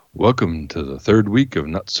Welcome to the third week of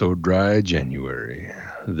Not So Dry January.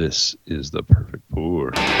 This is the perfect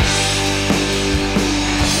pour.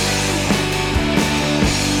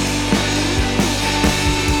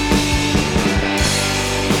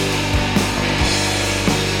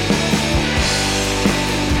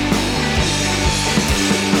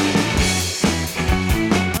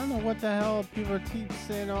 I don't know what the hell people keep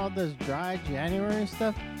saying all this dry January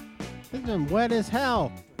stuff. It's been wet as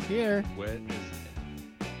hell here, Wet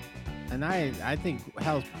and I think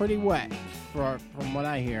hell's pretty wet from what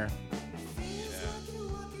I hear.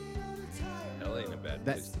 Hell ain't a bad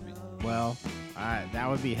That- place to be. Well, that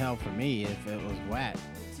would be hell for me if it was wet.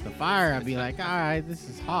 The fire, I'd be like, all right, this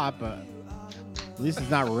is hot, but at least it's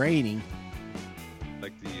not raining.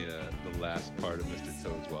 Like the last part of Mr.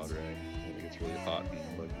 Toad's Wild Ride. I think it's really hot and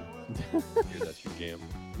muggy. Here, that's your gam.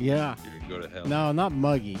 Yeah. You're gonna go to hell. No, not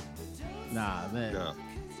muggy. Nah, No.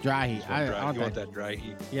 dry heat. You want, I want you want that dry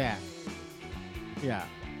heat? Yeah. Yeah.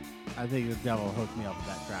 I think the devil hooked me up with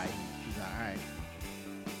that dry heat. He's like, all right.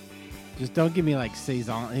 Just don't give me like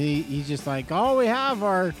saison. He's just like, all we have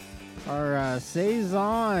are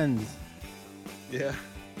saisons. Yeah.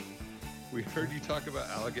 We heard you talk about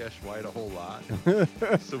Allagash White a whole lot,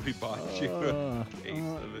 so we bought you a case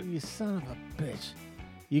of it. You son of a bitch.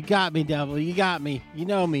 You got me, devil. You got me. You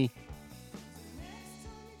know me.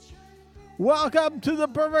 Welcome to the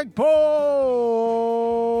Perfect Pour.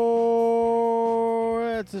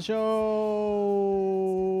 It's a show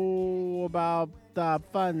about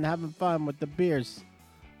having fun with the beers.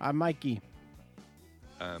 I'm Mikey.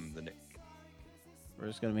 The Nick. We're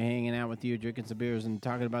just going to be hanging out with you, drinking some beers and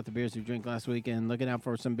talking about the beers we drank last week and looking out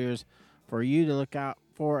for some beers for you to look out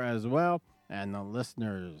for as well. And the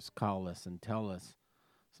listeners call us and tell us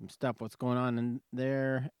some stuff, what's going on in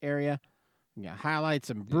their area. We got highlight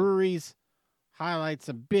some breweries, highlight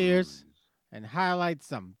some beers, and highlight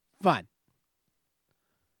some fun.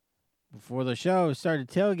 Before the show started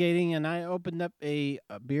tailgating, and I opened up a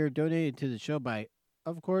beer donated to the show by,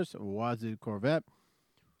 of course, Wazoo Corvette.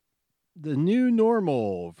 The New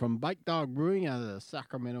Normal from Bike Dog Brewing out of the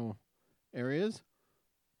Sacramento areas.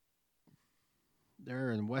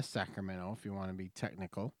 They're in West Sacramento, if you want to be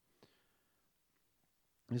technical.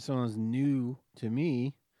 This one is new to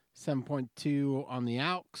me. 7.2 on the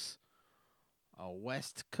Alks. A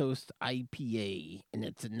West Coast IPA, and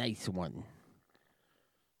it's a nice one.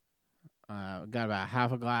 Got about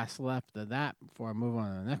half a glass left of that before I move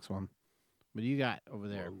on to the next one. What do you got over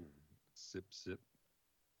there? Whoa. Sip, sip.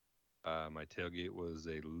 My tailgate was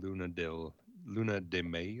a Luna de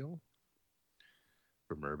Mayo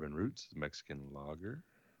from Urban Roots, Mexican lager.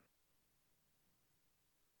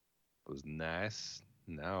 It was nice.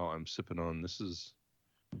 Now I'm sipping on, this is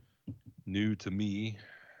new to me.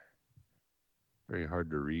 Very hard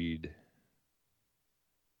to read.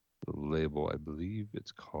 The label, I believe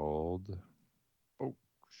it's called, oh,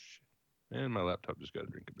 shit. And my laptop just got a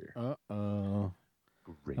drink of beer. Uh-oh.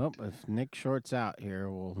 Great. Oh, if Nick shorts out here,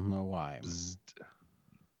 we'll know why. Bzzzt.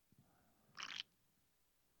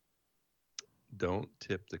 Don't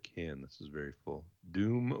tip the can. This is very full.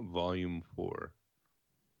 Doom Volume 4.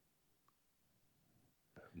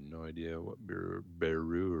 I have no idea what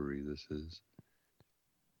brewery this is.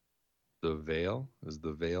 The Veil? Is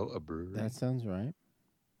the Veil a brewery? That sounds right.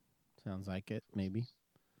 Sounds like it, maybe.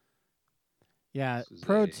 Yeah, This is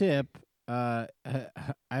pro a- tip.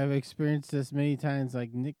 I've experienced this many times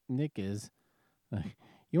like Nick is.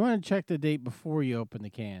 You want to check the date before you open the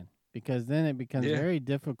can, because then it becomes Yeah. very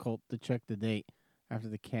difficult to check the date after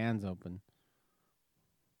the can's open.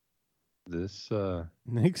 This,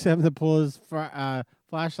 Nick's having to pull his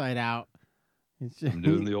flashlight out. I'm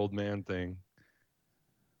doing the old man thing.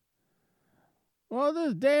 Well,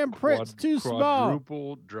 this damn print's too small.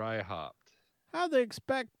 Quadruple dry hopped. How they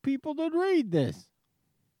expect people to read this?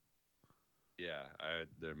 Yeah,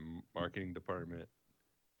 their marketing department,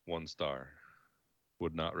 1 star.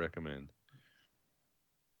 Would not recommend.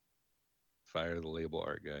 Fire the label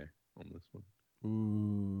art guy on this one.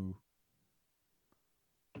 Ooh.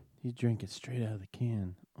 He's drinking straight out of the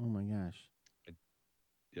can. Oh my gosh.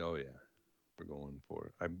 Oh yeah, we're going for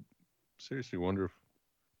it. I seriously wonder if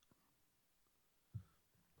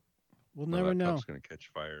We'll my never know. laptop's gonna catch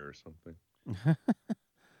fire or something.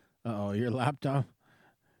 Uh-oh, your laptop.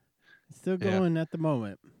 It's still Yeah. going at the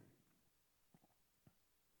moment.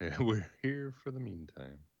 Yeah, we're here for the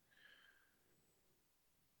meantime.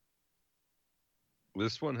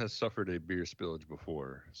 This one has suffered a beer spillage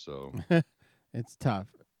before, so It's tough.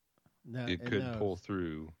 No, it could knows. pull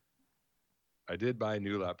through. I did buy a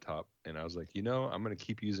new laptop, and I was like, I'm going to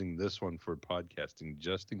keep using this one for podcasting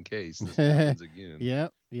just in case this happens again.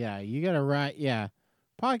 Yep. Yeah, you got to write. Yeah.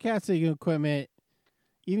 podcasting equipment,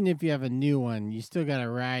 even if you have a new one, you still gotta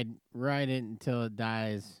ride it until it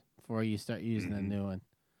dies before you start using a new one.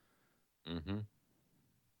 Mm-hmm.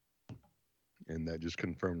 And that just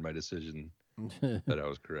confirmed my decision that I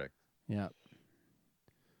was correct. Yep.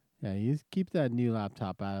 Yeah, you keep that new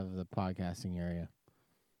laptop out of the podcasting area.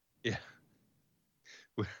 Yeah.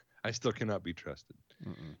 I still cannot be trusted.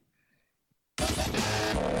 Mm-mm.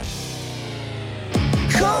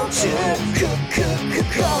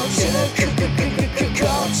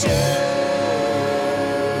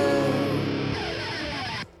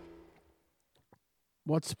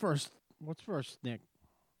 What's first? What's first, Nick?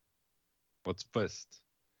 What's first?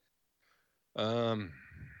 Have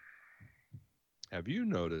you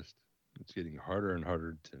noticed it's getting harder and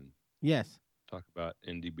harder to Yes. talk about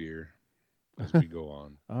indie beer as we go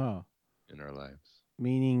on Oh, in our lives?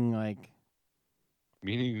 meaning like,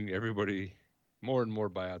 Meaning everybody, more and more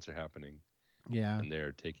buyouts are happening, yeah. and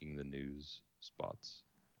they're taking the news spots.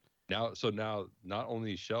 Now not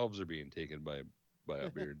only shelves are being taken by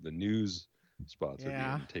buyout beer, the news spots are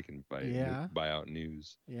being taken by buyout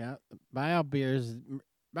news. Yeah. Buyout beers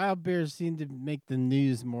seem to make the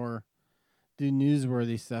news more, do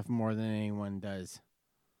newsworthy stuff more than anyone does.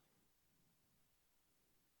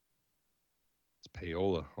 It's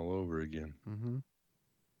payola all over again. Mm-hmm.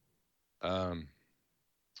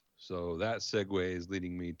 So that segue is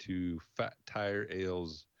leading me to Fat Tire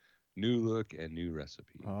Ale's new look and new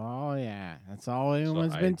recipe. Oh yeah, that's all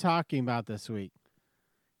anyone's been talking about this week.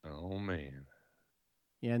 Oh man.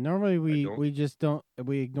 Yeah, normally we just don't,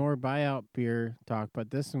 we ignore buyout beer talk,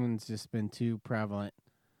 but this one's just been too prevalent.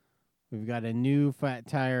 We've got a new Fat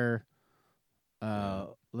Tire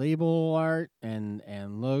label art and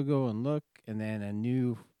logo and look, and then a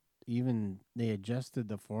new, even they adjusted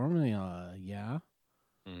the formula. Yeah.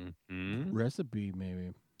 Mm-hmm. Recipe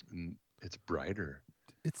maybe. It's brighter.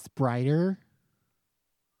 It's brighter.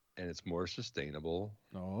 And it's more sustainable.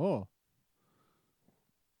 Oh.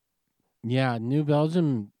 Yeah, New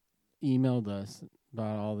Belgium emailed us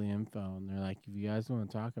about all the info, and they're like, if you guys want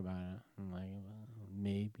to talk about it, I'm like, well,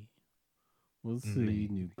 maybe. We'll see,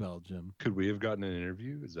 New Belgium. Could we have gotten an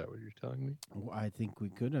interview? Is that what you're telling me? Well, I think we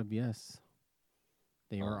could have, yes.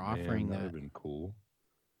 They were offering that. That would have been cool.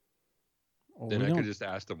 Then I could just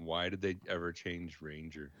ask them, why did they ever change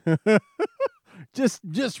Ranger?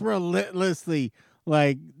 just relentlessly,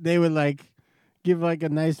 like they would like give like a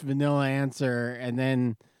nice vanilla answer and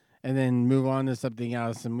then move on to something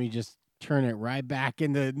else, and we just turn it right back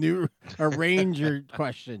into a Ranger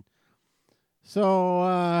question. So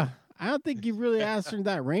I don't think you really answered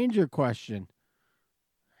that Ranger question.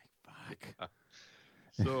 Fuck.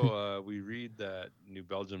 So we read that New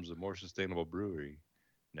Belgium's a more sustainable brewery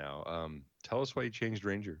now. Tell us why you changed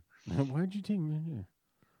Ranger. Why'd you take Ranger?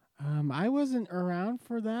 I wasn't around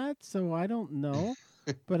for that, so I don't know.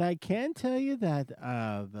 But I can tell you that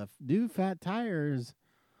the new Fat Tire is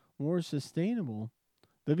more sustainable.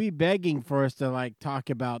 They'll be begging for us to like talk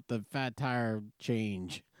about the Fat Tire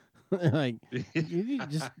change. Like, you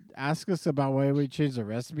just ask us about why we changed the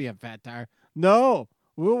recipe of Fat Tire. No,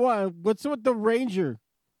 we want. What's with the Ranger?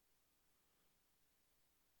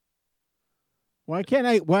 Why can't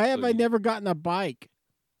I? Why have I never gotten a bike?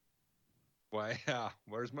 Why?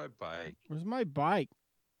 Where's my bike? Where's my bike?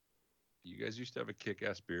 You guys used to have a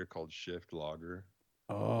kick-ass beer called Shift Lager.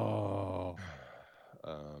 Oh.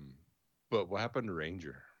 But what happened to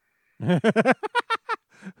Ranger?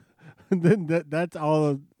 Then that's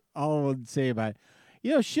all I would say about it.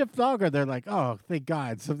 You know, Shift Lager, they're like, oh, thank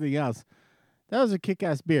God, something else. That was a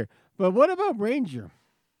kick-ass beer. But what about Ranger?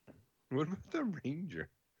 What about the Ranger?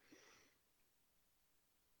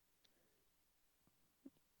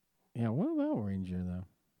 Yeah, what about Ranger, though?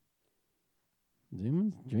 Does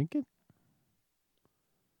anyone drink it?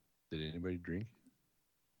 Did anybody drink?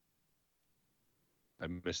 I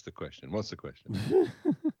missed the question. What's the question?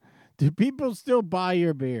 Do people still buy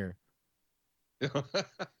your beer?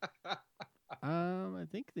 I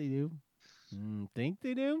think they do. Think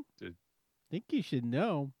they do? Think you should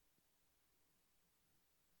know.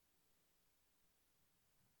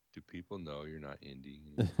 Do people know you're not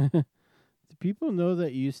indie? Do people know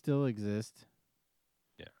that you still exist?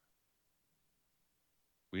 Yeah.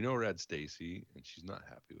 We know Rad Stacy, and she's not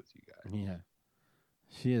happy with you guys. Yeah.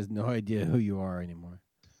 She has no idea who you are anymore.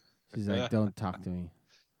 She's like, don't talk to me.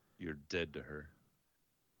 You're dead to her.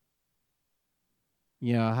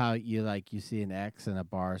 You know how you like, you see an ex in a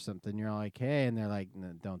bar or something, you're like, hey, and they're like,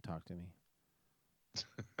 no, don't talk to me.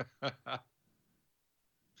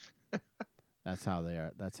 That's how they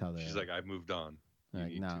are. That's how they She's are. like, I moved on. You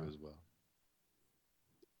need to as well.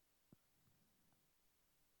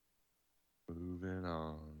 Moving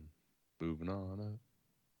on. Moving on up.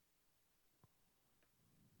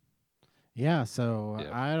 Yeah, so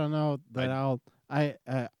Yep. I don't know that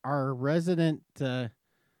our resident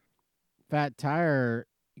fat tire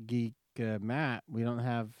geek Matt, we don't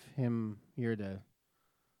have him here to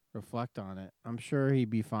reflect on it. I'm sure he'd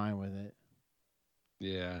be fine with it.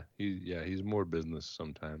 He's more business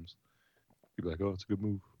sometimes. He'd be like, "Oh, it's a good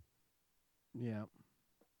move." Yeah.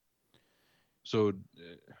 So,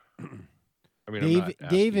 I mean,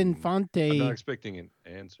 Dave I'm not Infante expecting an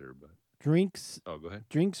answer, but drinks oh, go ahead.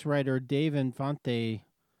 writer Dave Infante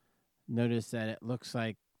noticed that it looks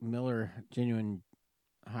like Miller Genuine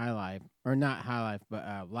High Life, or not High Life,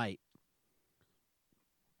 but Light,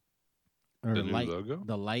 or The new Light, logo.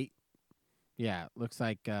 the Light. Yeah, it looks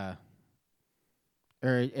like, or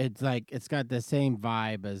it's like it's got the same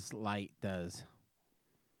vibe as Light does.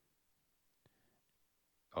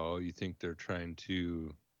 Oh, you think they're trying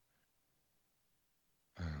to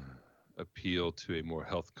appeal to a more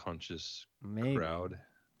health conscious Maybe. crowd?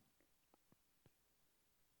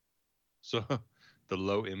 So, the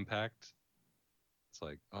low impact. It's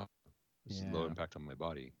like, oh, this is low impact on my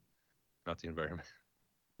body, not the environment.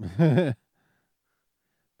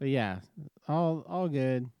 But yeah, all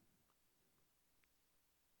good.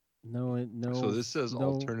 No, So this says no.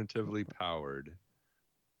 alternatively powered.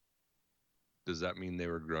 Does that mean they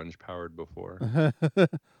were grunge powered before?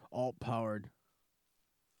 Alt powered.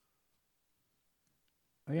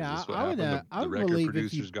 Is Yeah, this what I would. happened? I The would record believe if you.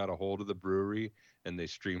 producers got a hold of the brewery and they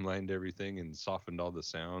streamlined everything and softened all the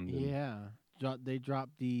sound. And Yeah, they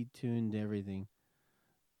dropped detuned everything.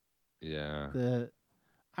 yeah,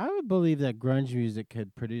 I would believe that grunge music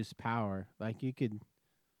could produce power. Like you could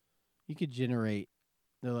generate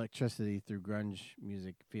the electricity through grunge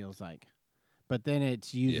music. Feels like, but then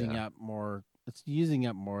it's using yeah, up more. It's using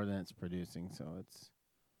up more than it's producing, so it's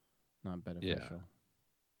not yeah. beneficial.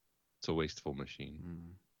 It's a wasteful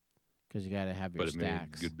machine. Because you got to have your But it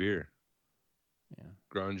stacks. made good beer. Yeah.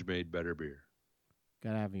 Grunge made better beer.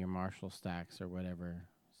 Got to have your Marshall stacks or whatever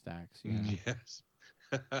stacks you have. Yes.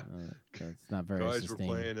 That's not very Guys, sustainable.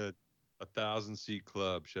 we're playing a 1,000-seat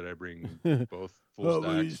club. Should I bring both full How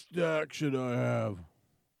stacks? many stacks should I have?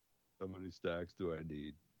 How many stacks do I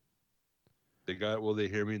need? Will they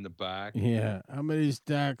hear me in the back? Yeah. How many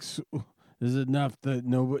stacks is enough that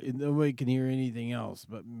nobody can hear anything else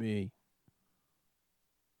but me?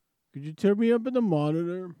 Could you turn me up in the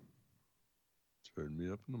monitor? Turn me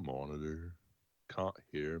up in the monitor. Can't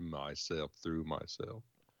hear myself through myself.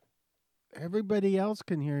 Everybody else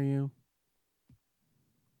can hear you.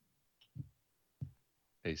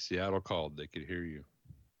 Hey, Seattle called. They could hear you.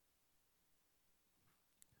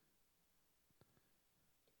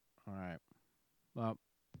 All right. Well,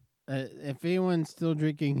 if anyone's still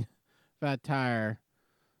drinking Fat Tire,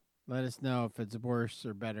 let us know if it's worse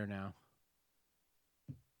or better now.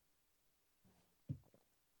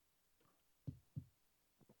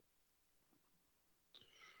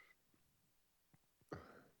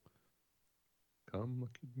 Come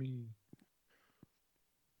look at me.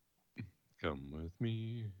 Come with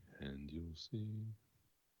me, and you'll see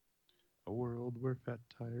a world where fat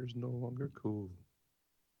tire's no longer cool.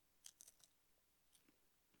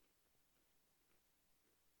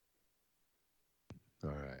 All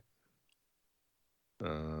right.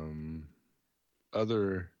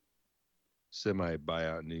 Other semi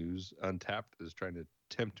buyout news. Untapped is trying to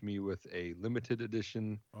tempt me with a limited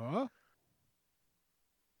edition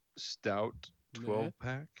stout 12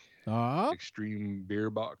 pack. Extreme beer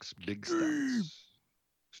box big stouts.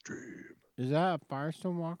 Extreme. Is that a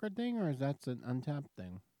Firestone Walker thing or is that an Untapped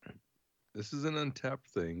thing? This is an Untapped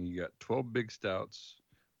thing. You got 12 big stouts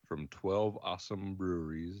from 12 awesome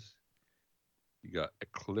breweries. You got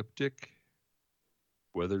Ecliptic,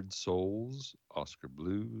 Weathered Souls, Oscar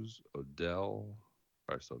Blues, Odell,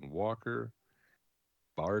 Firestone Walker,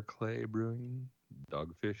 Barclay Brewing,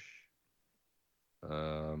 Dogfish,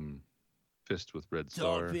 Fist with Red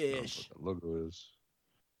Star. Dogfish. I don't know what that logo is.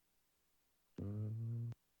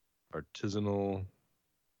 Artisanal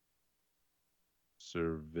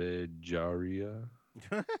Cervejaria.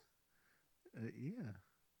 Yeah.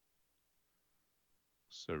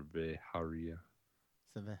 Cervejaria.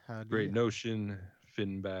 Great Notion,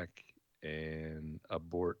 Finback, and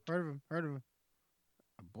Abort. Heard of him.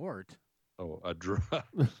 Abort? Oh, a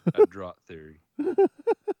draught theory.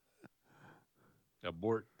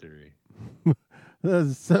 Abort theory.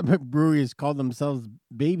 The some breweries call themselves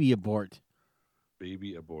Baby Abort.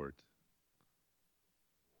 Baby Abort.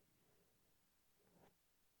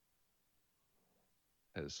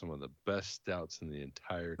 Has some of the best stouts in the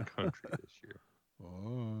entire country this year.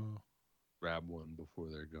 Oh. Grab one before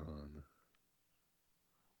they're gone.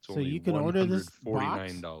 It's So only you can order this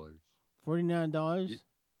box? $149. $49.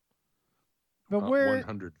 But where?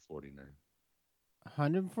 $149.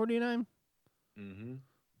 $149. Mm-hmm.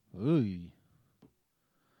 Ooh.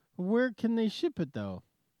 Where can they ship it though?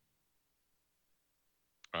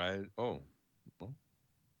 Well,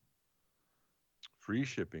 free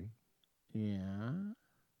shipping. Yeah.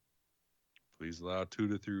 Please allow 2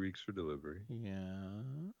 to 3 weeks for delivery. Yeah.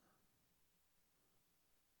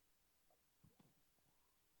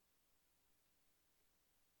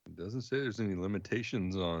 It doesn't say there's any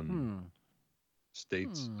limitations on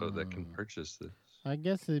states that can purchase this. I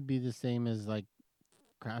guess it'd be the same as like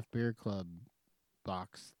craft beer club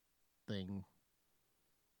box thing.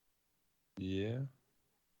 Yeah.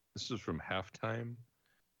 This is from Halftime.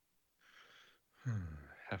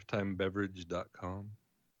 Halftimebeverage.com.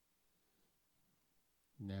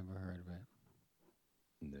 Never heard of it.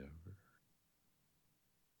 Never.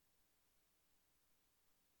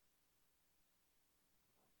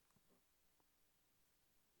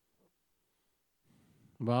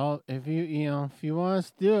 Well, if you want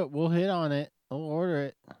us to do it, we'll hit on it. We'll order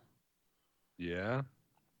it. Yeah.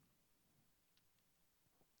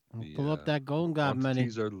 We'll pull up that Golden God money.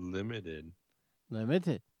 Quantities are limited.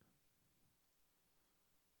 Limited.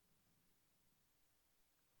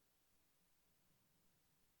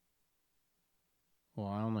 Well,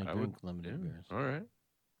 I only drink limited beers. All right.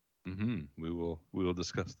 We will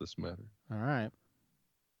discuss this matter. All right.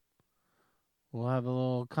 We'll have a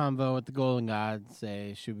little convo with the Golden God.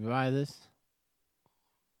 Say, should we buy this?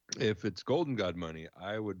 If it's Golden God money,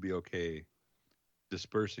 I would be okay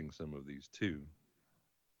dispersing some of these too.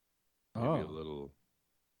 Maybe a little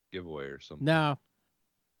giveaway or something. No.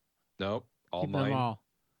 Nope. All Keep mine. them all.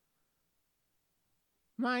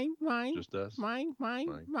 Mine. Just us. Mine.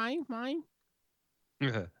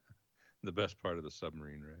 The best part of the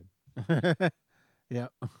submarine ride.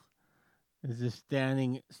 Yep. It's just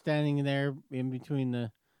standing there in between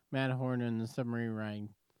the Matterhorn and the submarine ride,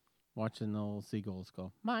 watching the little seagulls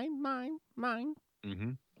go, mine.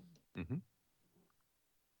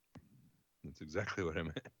 That's exactly what I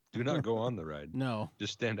meant. Do not go on the ride. No.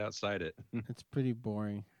 Just stand outside it. It's pretty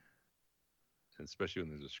boring. Especially when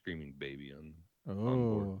there's a screaming baby on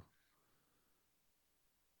board. Oh.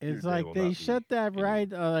 It's like they shut that ride,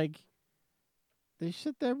 they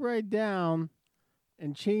shut that ride down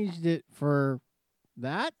and changed it for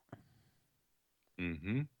that?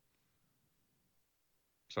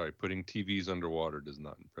 Sorry, putting TVs underwater does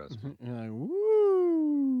not impress me. You're like,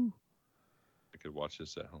 woo! I could watch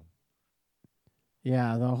this at home.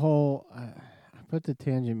 Yeah, the whole I put the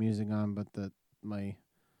tangent music on, but my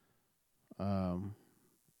phone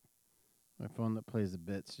that plays the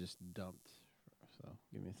bits just dumped. So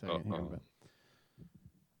give me a second here.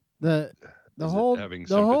 But the whole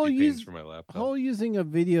using a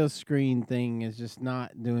video screen thing is just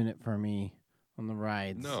not doing it for me on the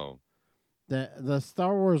rides. No. The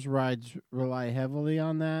Star Wars rides rely heavily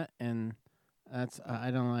on that, and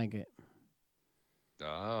I don't like it.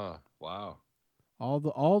 Ah, wow. All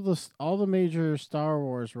the major Star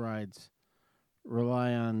Wars rides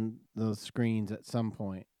rely on those screens at some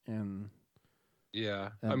point, and yeah,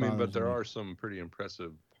 I mean, but there are some pretty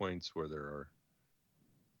impressive points where there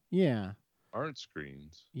aren't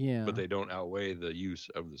screens. Yeah, but they don't outweigh the use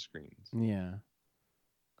of the screens. Yeah.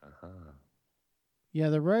 Uh-huh. Yeah,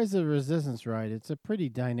 the Rise of Resistance ride, it's a pretty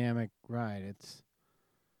dynamic ride. It's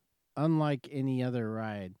unlike any other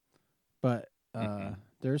ride, but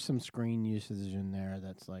there's some screen usage in there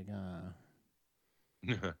that's like,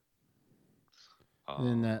 And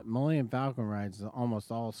then that Millennium Falcon ride is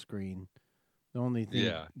almost all screen. The only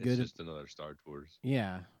thing it's just another Star Tours.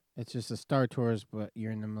 Yeah, it's just a Star Tours, but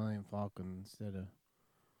you're in the Millennium Falcon instead of...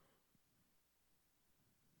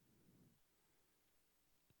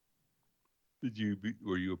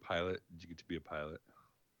 Were you a pilot? Did you get to be a pilot?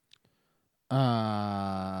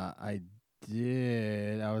 I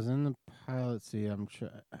did. I was in the pilot seat. I'm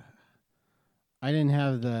sure. I didn't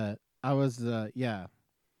have the. I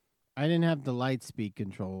didn't have the light speed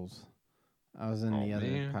controls. I was in the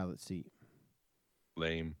other pilot seat.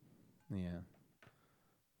 Lame. Yeah.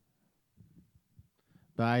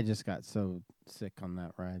 But I just got so sick on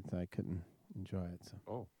that ride that I couldn't enjoy it. So.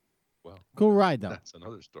 Oh, well. Cool ride though. That's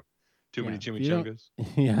another story. Too many chimichangas.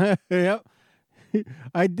 Yeah. Yep.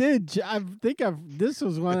 I did. I think this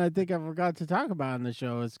was one I think I forgot to talk about on the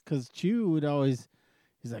show. Is because Chew would always,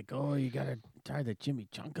 he's like, "Oh, you gotta try the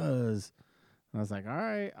chimichangas." And I was like, "All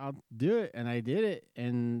right, I'll do it," and I did it,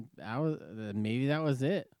 and maybe that was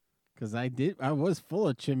it, because I was full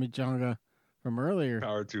of chimichanga from earlier.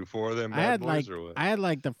 Power to 4 of them bad boys, or what? I had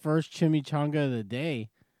like the first chimichanga of the day,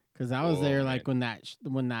 Because I was there like man.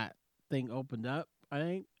 when that thing opened up, I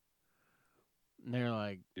think. And they're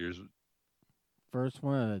like first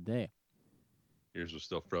one of the day. Yours was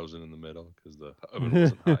still frozen in the middle because the oven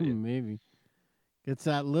wasn't hot yet. Maybe. It's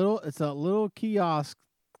that little kiosk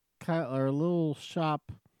or a little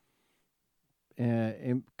shop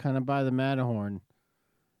kind of by the Matterhorn.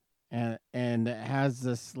 And it has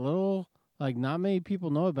this little, like, not many people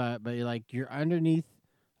know about it, but you're underneath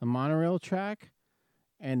a monorail track,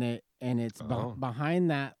 and it's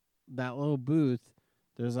behind that little booth.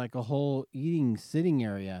 There's like a whole sitting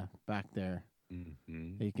area back there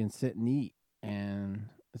Mm-hmm. that you can sit and eat, and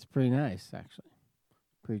it's pretty nice actually.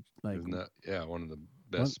 Pretty like Isn't that one of the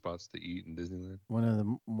best spots to eat in Disneyland? one of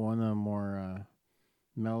the more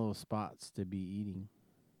mellow spots to be eating.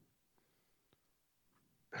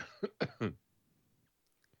 And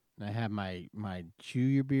I had my chew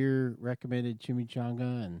your beer recommended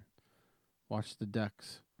chimichanga and watch the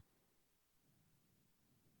ducks.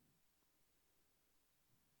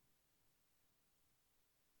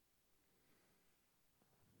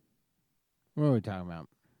 What are we talking about?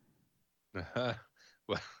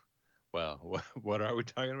 What are we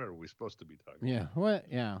talking about? Are we supposed to be talking Yeah. What?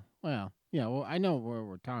 Yeah. Well, yeah. Well, I know what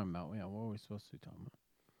we're talking about. Yeah. What are we supposed to be talking about?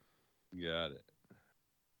 Got it.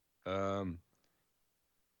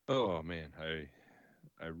 Oh man,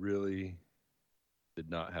 I really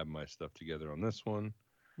did not have my stuff together on this one.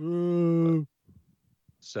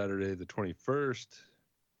 Saturday the 21st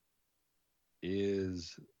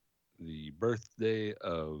is the birthday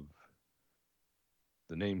of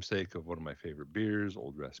the namesake of one of my favorite beers,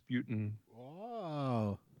 Old Rasputin.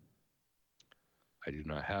 Whoa. I do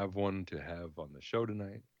not have one to have on the show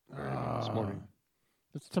tonight or this morning.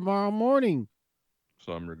 It's tomorrow morning.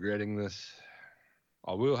 So I'm regretting this.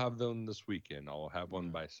 I will have them this weekend. I'll have one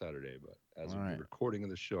by Saturday, but as of the recording of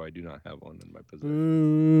the show, I do not have one in my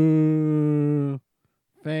possession.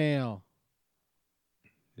 Fail.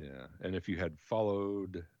 Yeah, and if you had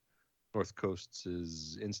followed North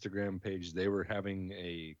Coast's Instagram page, they were having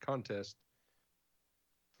a contest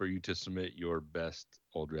for you to submit your best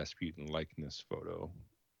Old Rasputin likeness photo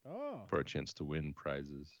for a chance to win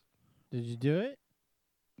prizes. Did you do it?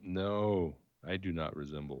 No, I do not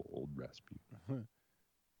resemble Old Rasputin.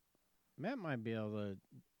 Matt might be able to,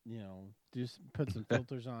 put some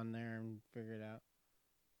filters on there and figure it out.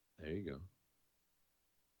 There you go.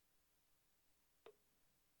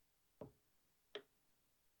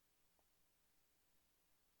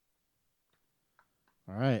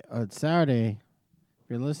 All right. It's Saturday. If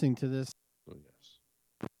you're listening to this, we're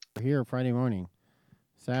here Friday morning.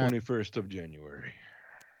 Saturday. 21st of January.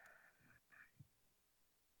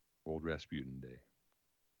 Old Rasputin Day.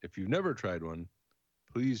 If you've never tried one,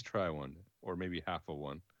 please try one, or maybe half of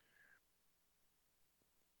one.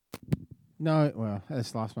 No, well, I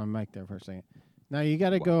just lost my mic there for a second. Now you got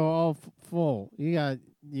to go all full. You got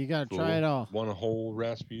to try it all. One whole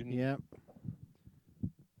Rasputin. Yep.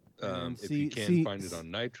 If you can find it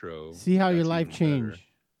on Nitro, see how your life changed.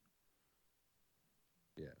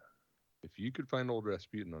 Yeah, if you could find Old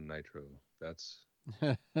Rasputin on Nitro, that's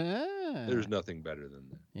there's nothing better than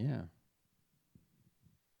that. Yeah.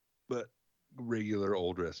 But regular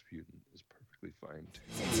Old Rasputin is perfectly fine too.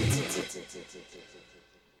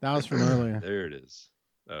 That was from earlier. There it is.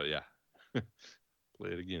 Oh yeah.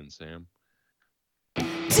 Play it again, Sam.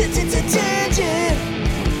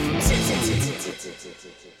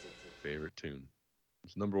 Favorite tune.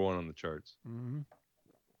 It's number 1 on the charts. Mm-hmm.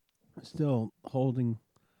 Still holding.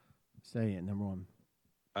 Say it, number 1.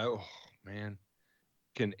 Oh man,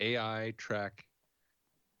 can AI track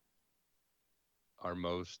our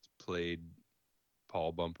most played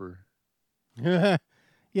Paul bumper?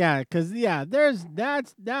 Yeah, because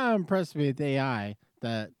that impressed me with AI,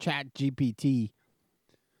 the Chat GPT.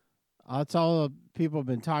 That's all the people have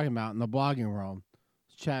been talking about in the blogging world.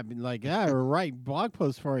 Chat been like, we'll write blog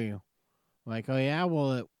posts for you. Like, oh yeah,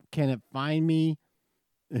 well, can it find me?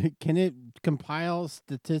 Can it compile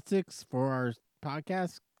statistics for our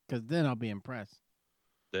podcast? Because then I'll be impressed.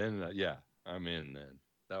 Then I'm in. Then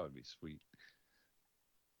that would be sweet.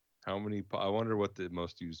 How many? I wonder what the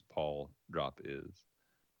most used Paul drop is.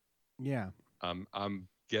 Yeah. I'm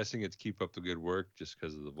guessing it's "Keep Up the Good Work" just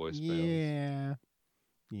because of the voicemails.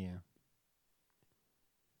 Yeah. Yeah.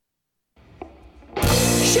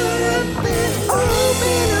 Should have been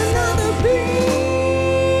open another beer.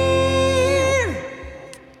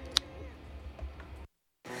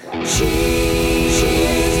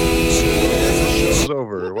 Show's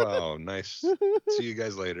over. Wow, nice. See you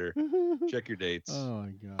guys later. Check your dates. Oh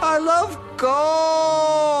my god. I love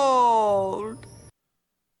gold.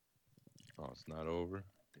 Oh, it's not over.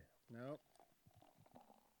 Nope.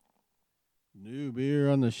 New beer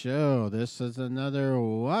on the show. This is another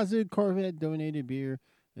Wazoo Corvette donated beer.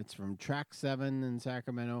 It's from Track 7 in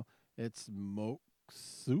Sacramento. It's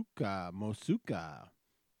Mosuka.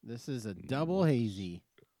 This is a double hazy.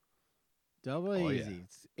 Double Oh, hazy. yeah.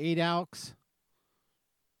 It's 8 alks.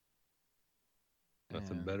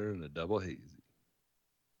 Nothing And better than a double hazy.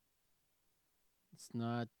 It's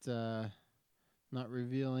not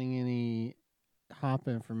revealing any hop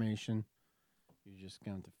information. You're just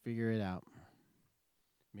going to figure it out.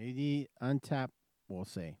 Maybe Untapped will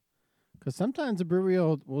say. Because sometimes a brewery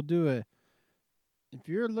will do a... If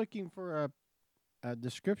you're looking for a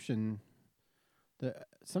description,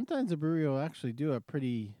 sometimes a brewery will actually do a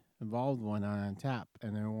pretty involved one on Untapped,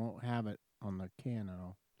 and they won't have it on the can at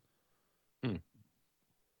all.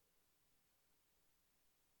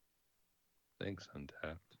 Thanks,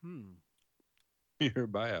 Untapped. You're a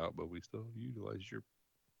buyout, but we still utilize your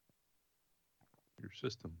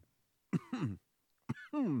system.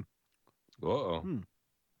 Uh-oh.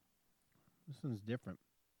 This one's different.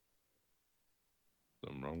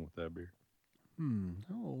 Something wrong with that beer.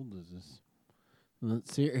 How old is this?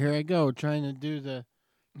 Let's see. Here I go, trying to do the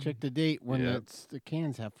check the date when Yep. the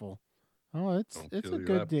can's half full. Oh, it's Don't a kill your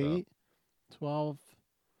good laptop. date. 12.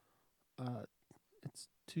 It's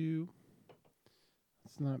 2.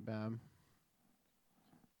 It's not bad.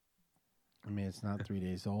 I mean, it's not 3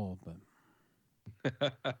 days old, but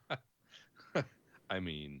I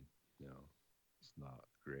mean, it's not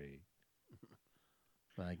great.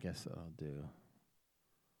 I guess it'll do.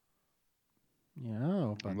 Yeah, I don't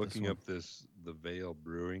know about I'm looking this up the Vale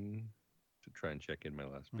Brewing to try and check in my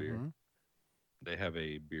last beer. Mhm. They have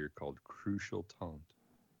a beer called Crucial Taunt.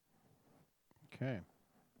 Okay.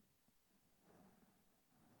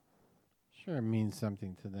 Sure, it means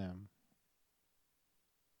something to them.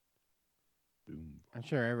 Boom. I'm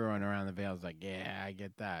sure everyone around the Vale's like, yeah, I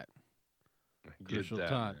get that. I get Crucial that,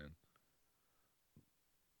 Taunt. man.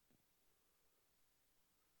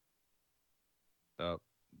 Oh,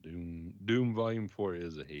 Doom Volume 4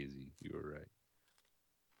 is a hazy. You were right.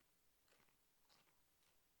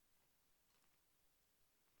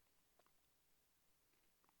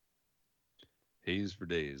 Haze for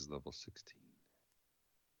Days, level 16.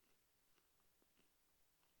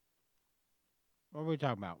 What are we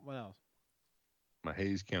talking about? What else? My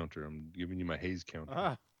haze counter. I'm giving you my haze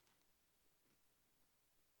counter.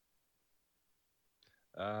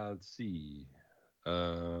 Let's see.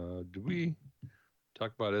 Did we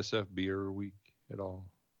talk about SF Beer Week at all?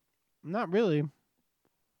 Not really.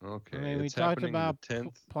 Okay. I mean, we it's talked happening about the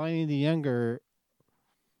 10th. Pliny the Younger,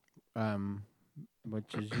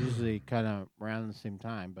 which is usually kind of around the same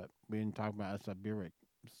time, but we didn't talk about SF Beer Week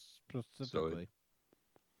specifically.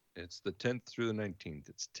 It's the 10th through the 19th.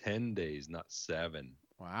 It's 10 days, not 7.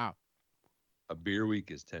 Wow. A beer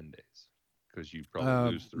week is 10 days because you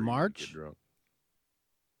probably lose 3 when you March? get drunk.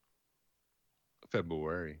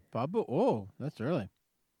 February. Oh, that's early.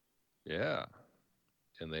 Yeah.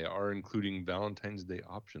 And they are including Valentine's Day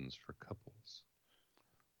options for couples.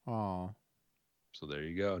 Oh. So there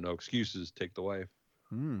you go. No excuses. Take the wife.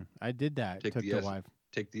 I did that. Take Took the the S- wife.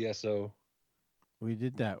 Take the SO. We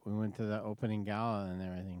did that. We went to the opening gala and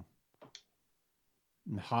everything.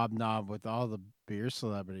 And hobnob with all the beer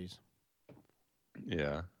celebrities.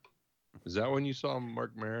 Yeah. Is that when you saw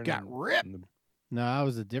Mark Maron? Got ripped. No, that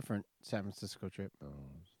was a different San Francisco trip. Oh,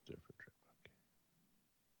 it's a different trip.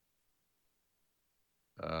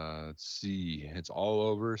 Okay. Let's see. It's all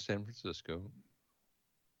over San Francisco.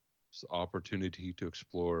 It's the opportunity to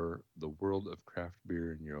explore the world of craft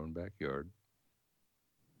beer in your own backyard.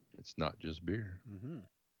 It's not just beer. Mm-hmm.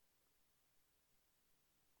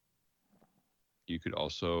 You could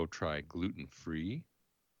also try gluten-free,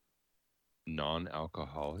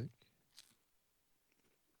 non-alcoholic,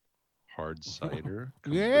 hard cider,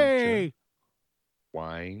 kombucha, Yay!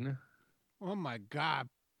 wine. Oh my God!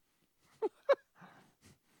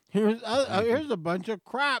 here's a bunch of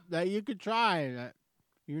crap that you could try that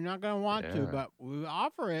you're not gonna want to, Yeah. but we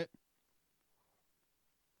offer it.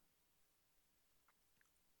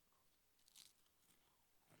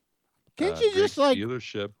 Can't you Great just like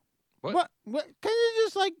dealership? what? Can you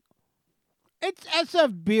just like? It's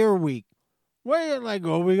SF Beer Week. Where you're like,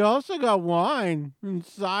 oh, we also got wine and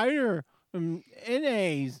cider and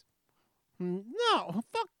NAs. No,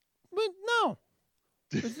 fuck, no.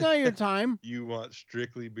 It's not your time. You want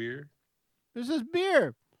strictly beer? This is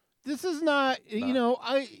beer. This is not. You know,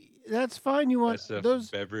 That's fine. You want SF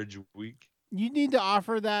those? Beverage Week? You need to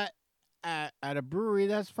offer that at a brewery.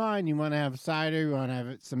 That's fine. You want to have cider. You want to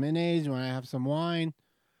have some NAs. You want to have some wine.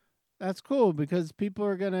 That's cool because people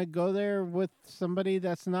are going to go there with somebody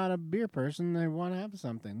that's not a beer person. They want to have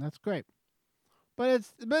something. That's great. But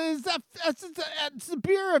it's a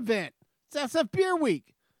beer event. That's a beer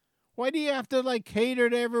week. Why do you have to like cater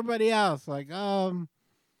to everybody else? Like,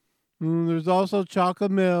 there's also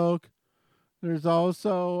chocolate milk. There's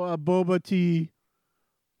also a boba tea.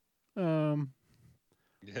 Yeah.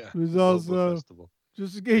 There's Boba also, Festival.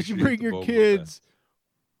 just in case you should get bring the your Boba kids, Fest.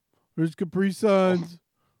 there's Capri Suns.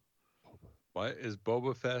 What is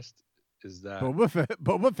Boba Fest? Is that Boba Fest.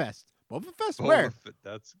 Boba Fest Boba where?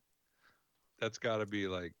 That's got to be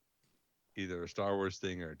like either a Star Wars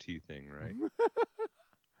thing or a tea thing, right?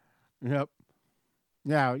 Yep.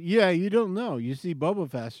 Now, yeah, you don't know. You see Boba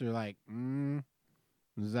Fest, you're like,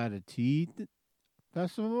 is that a tea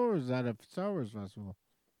festival or is that a Star Wars festival?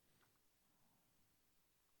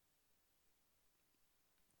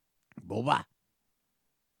 Boba.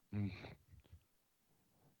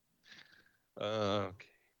 Okay.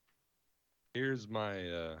 Here's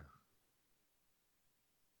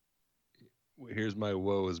my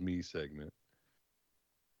woe is me segment.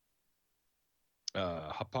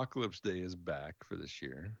 Apocalypse Day is back for this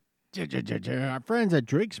year. Our friends at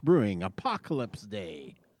Drake's Brewing, Apocalypse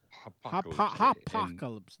Day. Apocalypse Day. And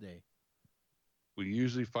Apocalypse Day. we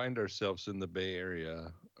usually find ourselves in the Bay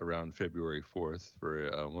Area around February 4th for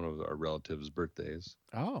one of our relatives' birthdays.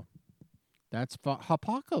 Oh, that's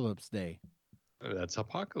Apocalypse Day. That's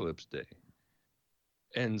Apocalypse Day.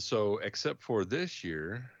 And so, except for this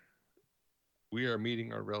year, we are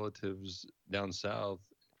meeting our relatives down south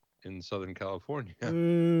in Southern California for a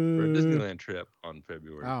Disneyland trip on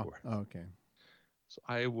February 4th. Okay. So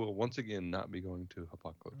I will once again not be going to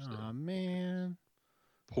Apocalypse Day. Oh, man.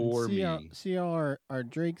 Poor me. See all our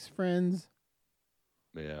Drake's friends.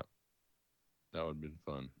 Yeah, that would have been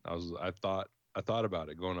fun. I thought about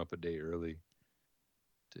it, going up a day early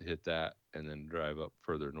to hit that and then drive up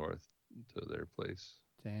further north to their place.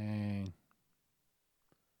 Dang.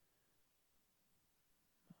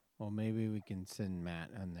 Well, maybe we can send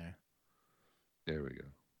Matt on there. There we go.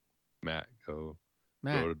 Matt, go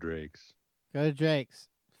Go to Drake's. to Drake's.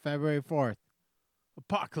 February 4th.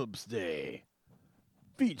 Apocalypse Day.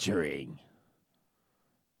 Featuring.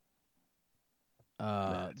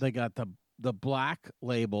 They got the black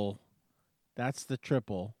label. That's the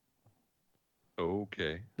triple.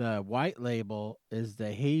 Okay. The white label is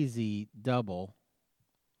the hazy double.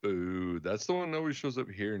 Ooh, that's the one that always shows up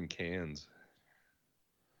here in cans.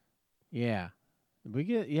 Yeah.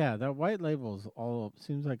 That white label is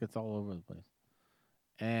seems like it's all over the place.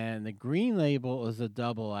 And the green label is a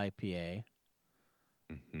double IPA.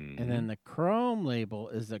 Mm-hmm. And then the chrome label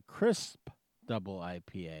is a crisp double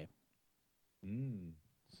IPA.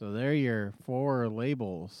 So they're your 4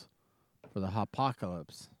 labels for the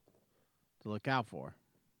Apocalypse to look out for.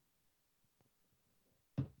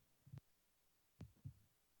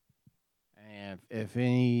 And if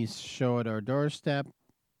any show at our doorstep,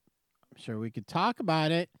 I'm sure we could talk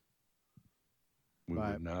about it. We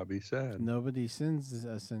But would not be If sad. nobody sends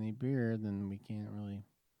us any beer, then we can't really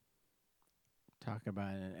talk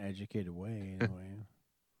about it in an educated way anyway.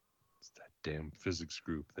 It's that damn physics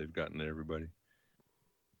group they've gotten to everybody.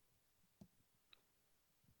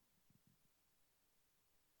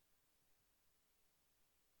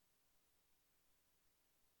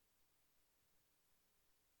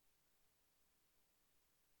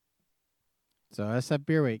 So SF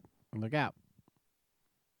Beer Week. Look out.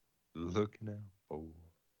 Look now. Oh.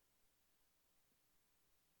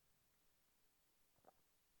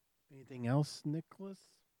 Anything else, Nicholas?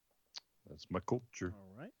 That's my culture.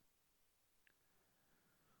 All right.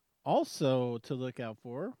 Also to look out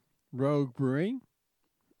for, Rogue Brewing,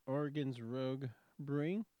 Oregon's Rogue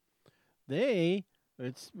Brewing. We're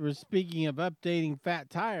speaking of updating Fat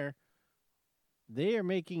Tire. They are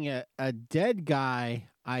making a Dead Guy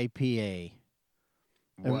IPA,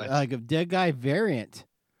 What? like a Dead Guy variant,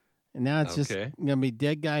 and now it's just Okay. gonna be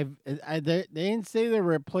Dead Guy. They didn't say they're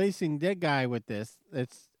replacing Dead Guy with this.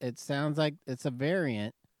 It sounds like it's a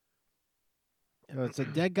variant. So it's a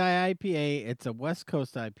Dead Guy IPA. It's a West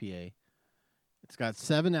Coast IPA. It's got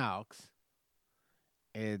 7 alcs.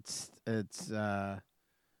 It's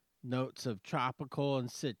notes of tropical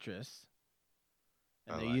and citrus.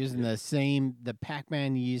 And I they're like using it. the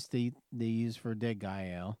Pac-Man they use for Dead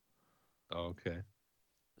Guy Ale. Okay.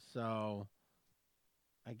 So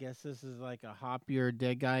I guess this is like a hoppier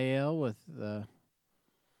Dead Guy Ale with a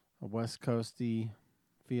West Coasty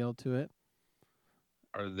feel to it.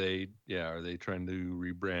 Are they trying to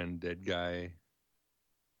rebrand Dead Guy?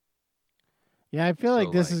 Yeah, I feel like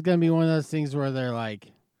So, this like- is going to be one of those things where they're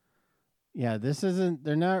like, yeah,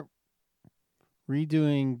 they're not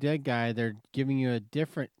redoing Dead Guy. They're giving you a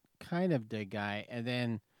different kind of Dead Guy. And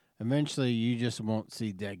then Eventually, you just won't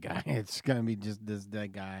see Dead Guy. It's gonna be just this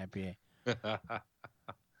Dead Guy IPA.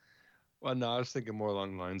 Well, no, I was thinking more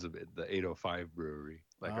along the lines of the 805 Brewery.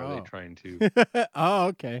 Like, are they Oh. trying to Oh,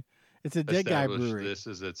 okay. It's a Dead Guy establish brewery. this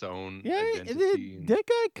as its own Yeah, identity? and- Dead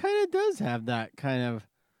Guy kind of does have that kind of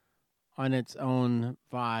on its own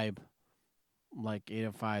vibe, like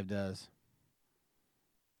 805 does.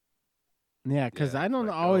 Yeah, because Yeah, I don't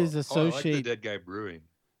like, always I like associate. the Dead Guy Brewing.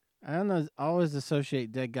 I don't always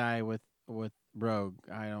associate Dead Guy with Rogue.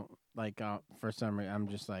 I don't like for some reason. I'm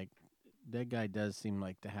just like Dead Guy does seem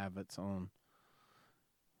like to have its own.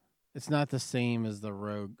 It's not the same as the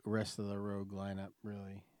Rogue rest of the Rogue lineup,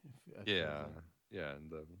 really. I feel Yeah, like. yeah,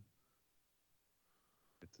 and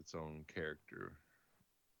it's its own character.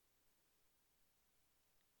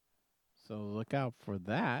 So look out for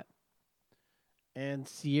that. And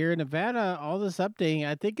Sierra Nevada, all this updating,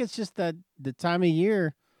 I think it's just that the time of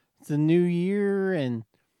year. It's a new year and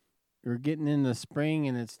we're getting in the spring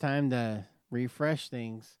and it's time to refresh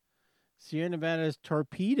things. Sierra Nevada's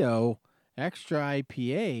Torpedo Extra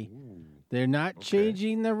IPA. Ooh. They're not Okay.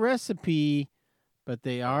 changing the recipe, but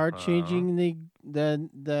they are Uh-huh. changing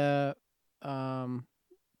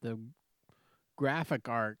the graphic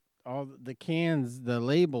art, all the cans, the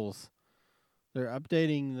labels. They're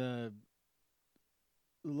updating the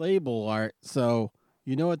label art, so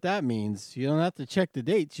you know what that means. You don't have to check the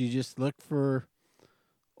dates. You just look for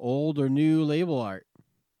old or new label art.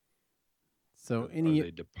 So Are any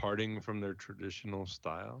they departing from their traditional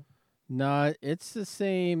style? no, it's the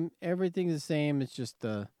same. Everything's the same. It's just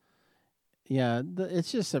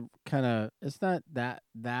it's just a kind of. It's not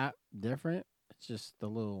that different. It's just the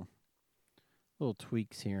little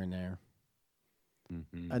tweaks here and there.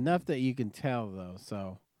 Mm-hmm. Enough that you can tell though.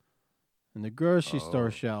 So in the grocery store Oh.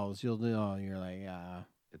 shelves, you'll know. You're like,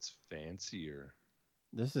 It's fancier.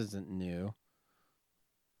 this isn't new.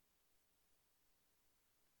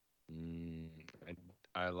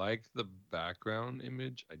 I like the background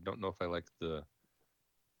image. I don't know if I like the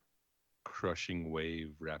crushing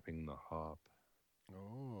wave wrapping the hop.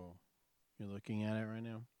 Oh, you're looking at it right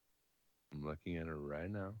now. I'm looking at it right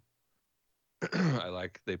now. I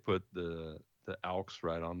like they put the Alks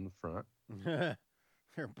right on the front.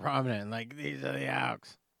 They're prominent. Like these are the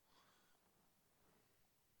Alks.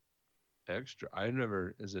 Extra.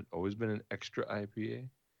 Has it always been an extra IPA?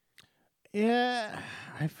 Yeah,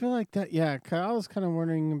 I feel like that. Yeah, 'cause I was kind of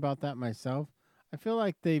wondering about that myself. I feel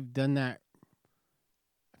like they've done that.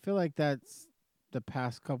 I feel like that's the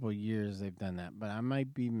past couple of years they've done that, but I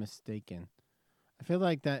might be mistaken. I feel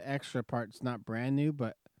like that extra part's not brand new,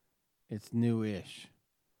 but it's new-ish.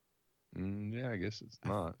 Yeah, I guess it's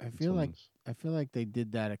not. I This feel like- one's- I feel like they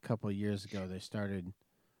did that a couple of years ago. They started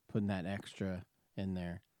putting that extra in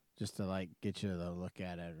there just to like get you to look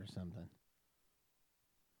at it or something.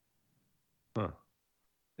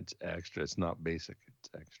 It's extra. It's not basic. It's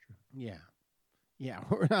extra. Yeah. Yeah,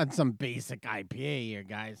 we're not some basic IPA here,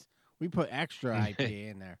 guys. We put extra IPA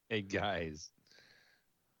in there. Hey guys.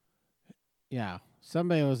 Yeah.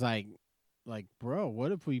 Somebody was like, bro,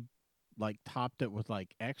 what if we like topped it with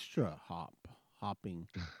like extra hopping?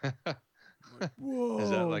 Whoa. Is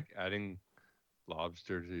that like adding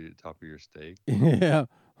lobster to the top of your steak? Yeah.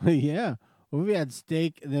 Yeah. Well, we had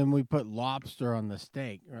steak and then we put lobster on the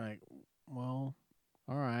steak. We're like, well,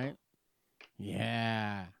 all right.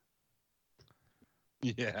 Yeah.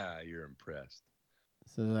 Yeah, you're impressed.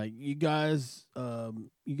 So like you guys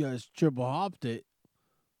triple hopped it.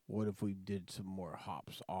 What if we did some more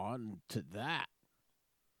hops on to that?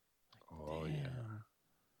 Oh Damn. yeah.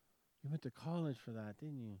 You went to college for that,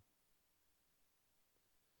 didn't you?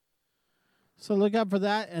 So look out for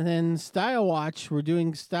that. And then Style Watch. We're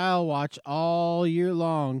doing Style Watch all year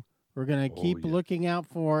long. We're going to Oh, keep yeah. looking out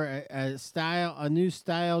for a new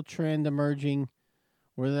style trend emerging,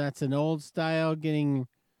 whether that's an old style getting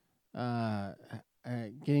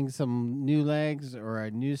some new legs or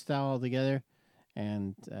a new style altogether.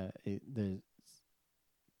 And there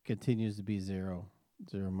continues to be zero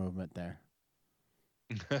movement there.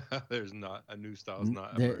 There's not a new style's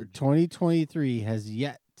not There- emerged. 2023 has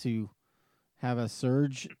yet to have a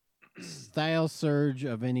style surge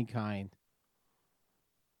of any kind.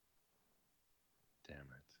 Damn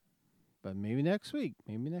it. But maybe next week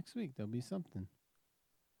there'll be something.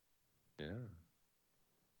 Yeah.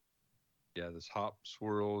 Yeah, this hop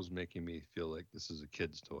swirl is making me feel like this is a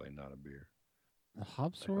kid's toy, not a beer. The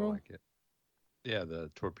hop Like, I swirl? like it. Yeah,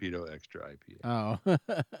 the Torpedo Extra IPA.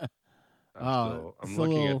 Oh, I'm it's a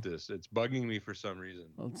looking little- at this. It's bugging me for some reason. it's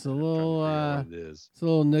a I'm trying to little figure out what it is. it's a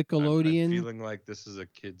little I'm Nickelodeon. feeling like this is a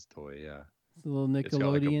kid's toy. Yeah, It's a little It's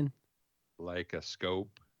got like a- Nickelodeon. like a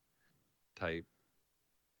scope type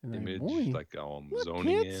And like, image, boy, like I'm look,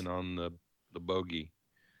 zoning kids. in on the bogey.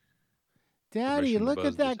 Daddy, Permission to look buzz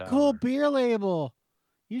at the that cool tower. beer label.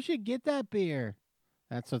 You should get that beer.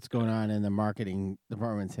 That's what's going on in the marketing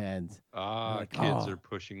department's heads. like, Kids "Oh, are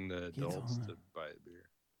pushing the kids adults wanna-" to buy beer.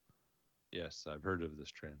 Yes, I've heard of this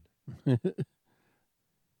trend.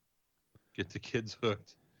 Get the kids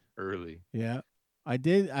hooked early. Yeah, I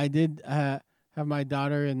did have my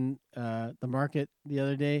daughter in the market the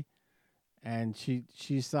other day, and she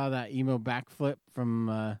saw that emo backflip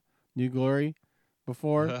from New Glory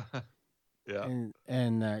before, Yeah.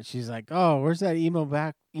 and she's like, "Oh, where's that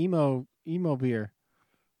emo beer?"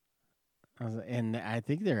 And I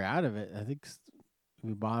think they're out of it. I think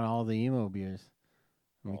we bought all the emo beers,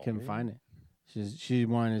 and we Oh, couldn't man. find it. She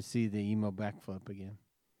wanted to see the emo backflip again.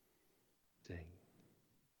 Dang.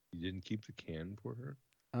 You didn't keep the can for her?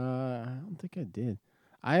 I don't think I did.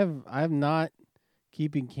 I'm not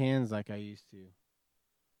keeping cans like I used to.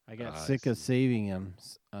 I got I sick of see. saving them.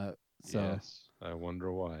 So Yes. I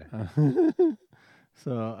wonder why.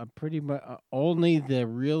 so I'm pretty much only the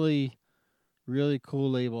really cool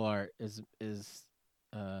label art is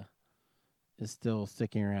still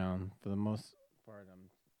sticking around. For the most part,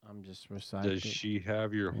 I'm just recycling. Does she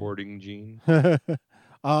have your hoarding gene?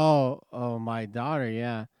 oh, my daughter,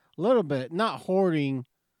 yeah, a little bit. Not hoarding.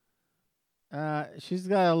 She's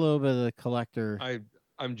got a little bit of the collector.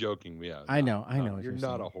 I'm joking. Yeah. I know what You're you're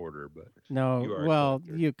not saying. a hoarder, but No, you are well, a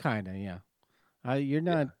collector. you kind of, yeah. You're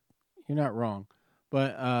Yeah. not wrong,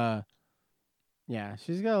 but yeah,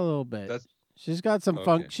 she's got a little bit. That's She's got some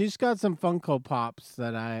okay. She's got some Funko Pops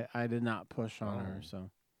that I did not push on her. Oh.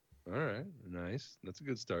 So, all right. Nice. That's a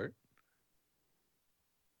good start.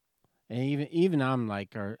 and even I'm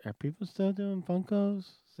like, are people still doing Funkos?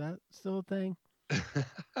 Is that still a thing?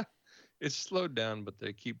 It's slowed down, but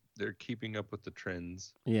they're keeping up with the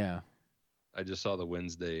trends. Yeah. I just saw the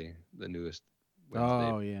newest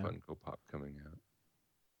Wednesday Oh, yeah. Funko Pop coming out.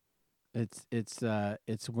 It's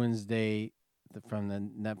Wednesday from the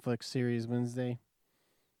Netflix series Wednesday.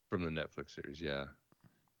 From the Netflix series, yeah.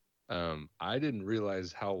 I didn't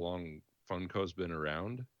realize how long Funko's been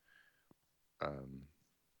around.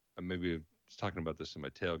 Maybe I was talking about this in my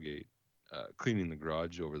tailgate, cleaning the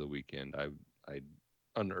garage over the weekend. I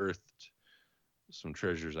unearthed some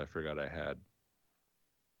treasures I forgot I had,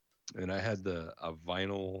 and I had a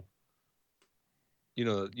vinyl. You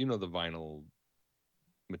know the vinyl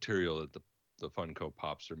material that the Funko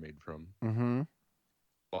Pops are made from. Mm-hmm.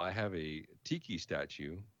 Well, I have a tiki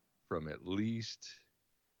statue from at least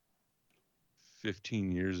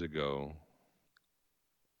 15 years ago.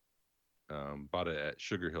 Bought it at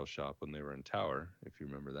Sugar Hill Shop when they were in Tower, if you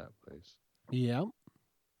remember that place. Yep.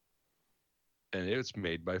 And it's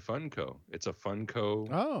made by Funko. It's a Funko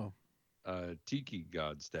Oh. tiki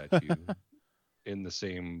god statue in the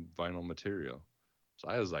same vinyl material. So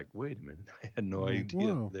I was like, wait a minute. I had no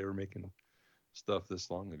idea Whoa. they were making stuff this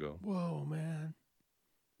long ago. Whoa, man.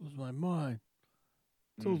 Lose my mind.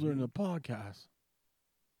 Those are in Mhm. the podcast.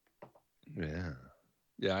 Yeah.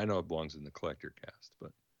 Yeah, I know it belongs in the collector cast,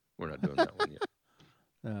 but we're not doing that one yet.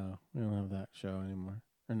 No, we don't have that show anymore.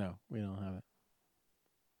 Or no, we don't have it.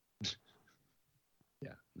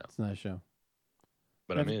 Yeah, no. It's not a show.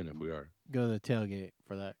 But Have- I'm in if we are. Go to the tailgate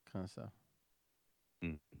for that kind of stuff.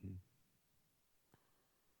 Mm-hmm.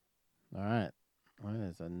 All right. Well, that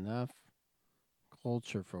is enough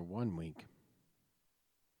culture for 1 week.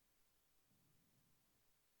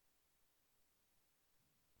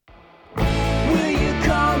 Will you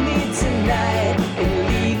call me tonight and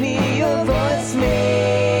leave me your voicemail?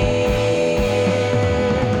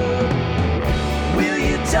 Will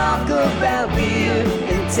you talk about beer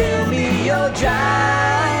and tell me you're driving?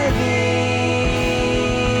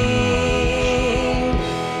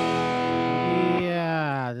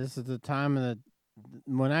 Yeah, this is the time of the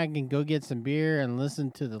when I can go get some beer and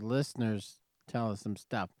listen to the listeners tell us some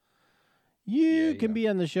stuff. You can be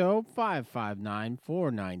on the show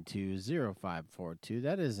 559-492-0542.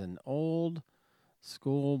 That is an old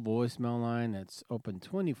school voicemail line that's open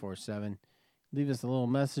 24/7. Leave us a little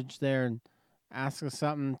message there and ask us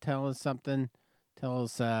something, tell us something, or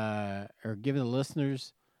give the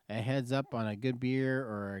listeners a heads up on a good beer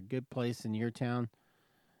or a good place in your town.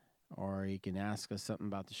 Or you can ask us something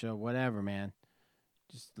about the show, whatever, man.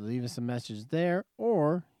 Just leave us a message there,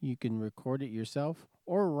 or you can record it yourself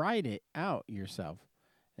or write it out yourself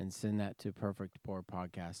and send that to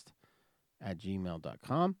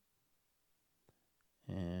perfectpourpodcast@gmail.com.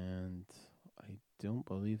 And I don't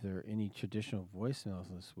believe there are any traditional voicemails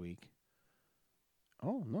this week.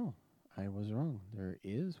 Oh, no, I was wrong. There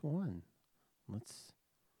is one. Let's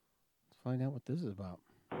find out what this is about.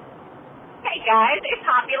 Hey, guys, it's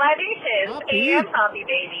Hoppy Libations Hoppy. and Hoppy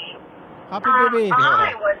Baby. Happy baby.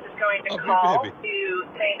 I was just going to Hoppy call Baby. to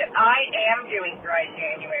say that I am doing Dry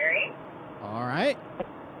January. All right.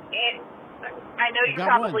 I know You you're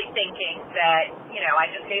got probably thinking that, I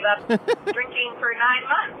just gave up drinking for 9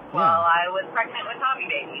 months while I was pregnant with Hoppy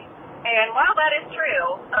Baby. And while that is true,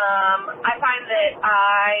 I find that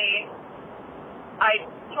I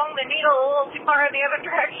swung the needle a little too far in the other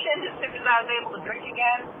direction as soon as I was able to drink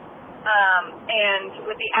again. And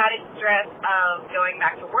with the added stress of going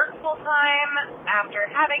back to work full time after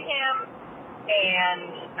having him, and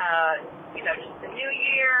just the new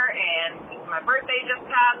year, and my birthday just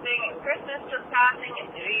passing, and Christmas just passing, and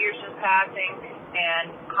New Year's just passing, and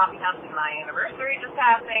Coffee House and my anniversary just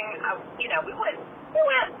passing, we went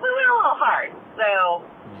a little hard. So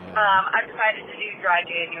I've decided to do Dry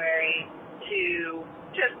January to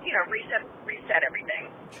just reset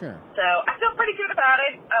everything. Sure. So I feel pretty good about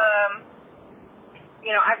it.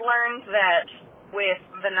 I've learned that with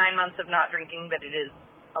the 9 months of not drinking, that it is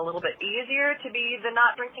a little bit easier to be the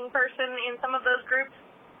not drinking person in some of those groups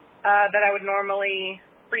that I would normally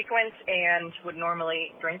frequent and would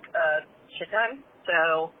normally drink a shit ton.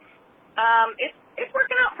 So it's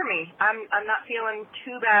working out for me. I'm not feeling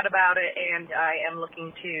too bad about it, and I am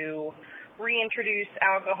looking to reintroduce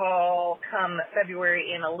alcohol come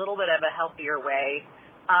February in a little bit of a healthier way.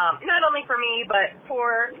 Not only for me, but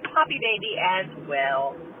for Hoppy Baby as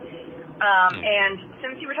well. And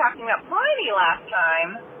since you were talking about Pliny last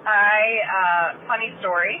time, funny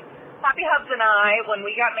story, Hoppy Hubs and I, when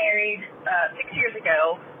we got married 6 years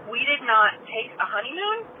ago, we did not take a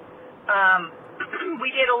honeymoon. We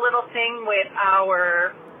did a little thing with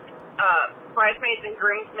our bridesmaids and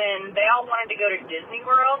groomsmen. They all wanted to go to Disney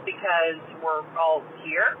World because we're all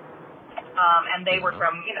here. And they were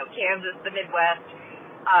from, Kansas, the Midwest,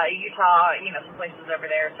 Utah, some places over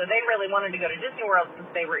there. So they really wanted to go to Disney World since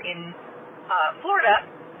they were in Florida.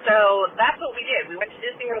 So that's what we did. We went to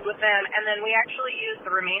Disney World with them, and then we actually used the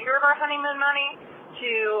remainder of our honeymoon money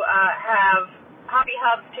to have Hoppy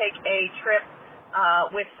Hubs take a trip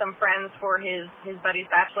with some friends for his buddy's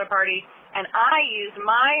bachelor party, and I used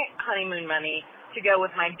my honeymoon money to go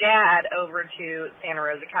with my dad over to Santa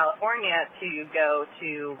Rosa, California to go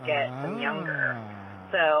to get some younger.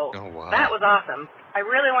 So that was awesome. I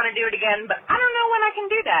really want to do it again, but I don't know when I can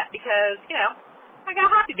do that because, I got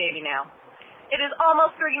Hoppy Baby now. It is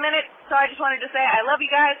almost 3 minutes, so I just wanted to say I love you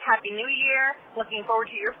guys. Happy New Year. Looking forward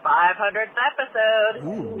to your 500th episode.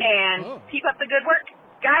 Ooh. And keep up the good work,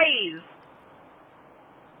 guys.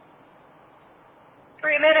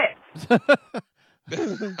 3 minutes.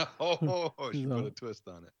 She put a twist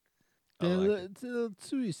on it. I like it. It's a little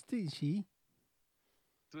twisty.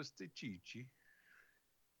 Twisty Chi-Chi.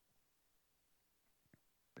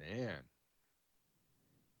 Man.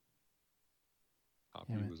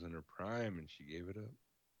 Hoppy was in her prime and she gave it up.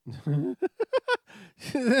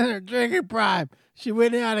 She's in her drinking prime. She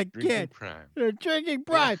went out a Drinking kid. prime. Her drinking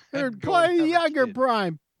prime. Yeah, Her had to go playing the and have a younger kid.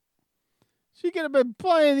 prime. She could have been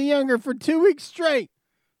playing the younger for 2 weeks straight.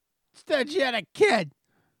 Instead, she had a kid.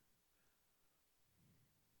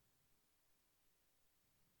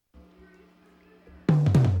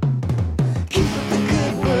 Keep up the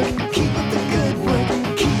good work, keep up the good work,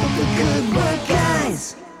 keep up the good work,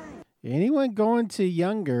 guys. Anyone going to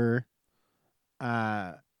younger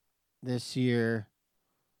this year,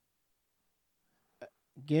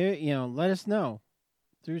 let us know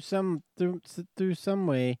through some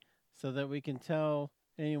way so that we can tell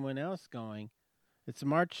anyone else going. It's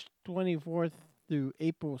March 24th through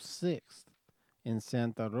April 6th in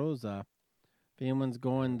Santa Rosa. If anyone's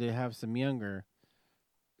going to have some younger,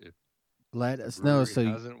 let us know. So It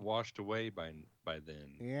hasn't washed away by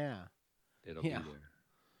then. yeah, It'll Yeah. be there.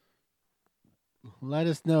 let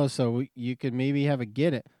us know so you could maybe have a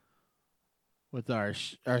get it with our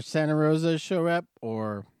Santa Rosa show rep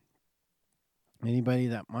or anybody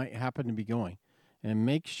that might happen to be going. And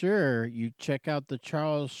make sure you check out the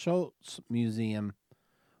Charles Schultz Museum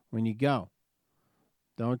when you go.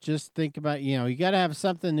 Don't just think about, you got to have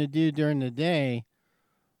something to do during the day.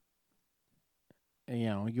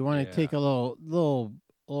 You want to take a little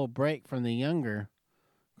break from the younger.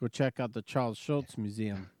 Go check out the Charles Schultz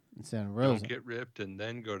Museum in Santa Rosa. Don't get ripped and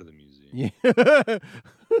then go to the museum. Yeah.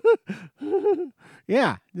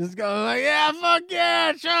 Yeah. Just go like, yeah, fuck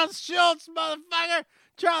yeah, Charles Schultz, motherfucker.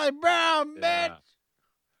 Charlie Brown, bitch. Yeah.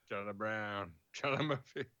 Charlie Brown. Charlie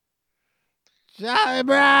Murphy. Charlie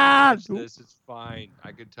Brown. Touch this. It's fine.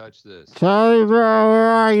 I could touch this. Charlie Brown, where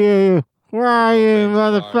are you? Where are you, Ben's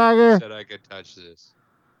car motherfucker? said I could touch this.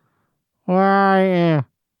 Where are you?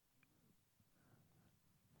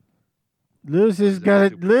 Lucy's that gonna.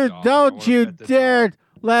 stupid dog? I Don't wanna you pet the dare dog.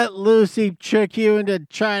 let Lucy trick you into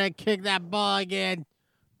trying to kick that ball again,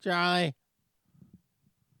 Charlie.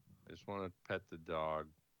 I just want to pet the dog.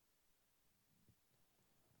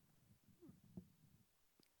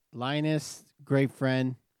 Linus, great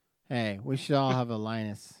friend. Hey, we should all have a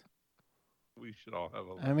Linus. We should all have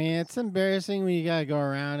a. I mean, it's embarrassing when you gotta go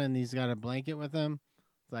around and he's got a blanket with him.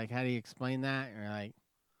 It's like, how do you explain that? You're like,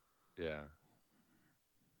 Yeah.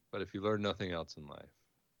 But if you learn nothing else in life,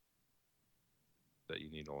 that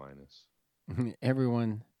you need a Linus.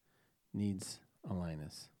 everyone needs a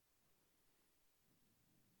Linus.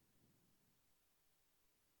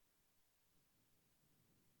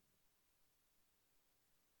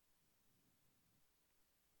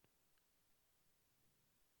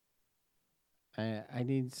 I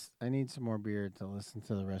need some more beer to listen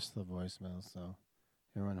to the rest of the voicemails. So,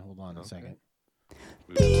 everyone, hold on a Okay. second.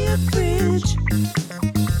 Beer fridge.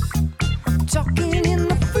 I'm talking in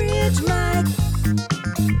the fridge, Mike.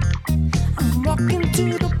 I'm walking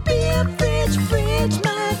to the beer fridge,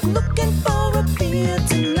 Mike. Looking for a beer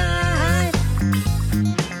tonight.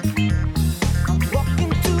 I'm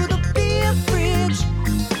walking to the beer fridge.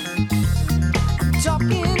 I'm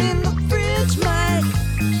talking in the fridge, Mike.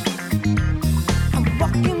 I'm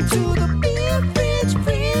walking to the beer fridge,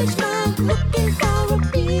 Mike. Looking for a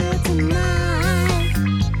beer tonight.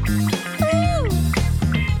 Ooh.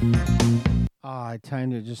 Oh, I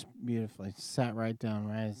timed it just beautifully. Sat right down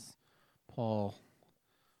right as Paul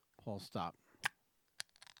stopped.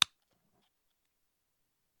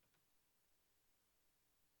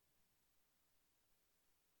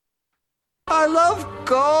 I love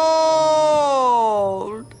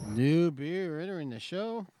gold. New beer entering the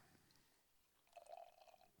show.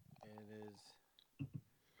 It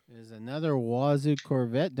is another Wazoo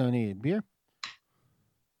Corvette donated beer.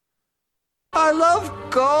 I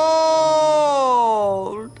love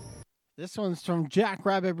gold. This one's from Jack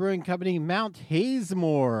Rabbit Brewing Company, Mount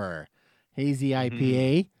Hazemore Hazy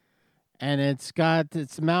IPA. And it's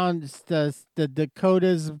the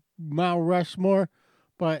Dakota's Mount Rushmore,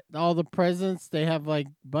 but all the presents, they have like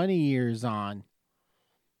bunny ears on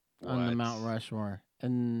the What? Mount Rushmore.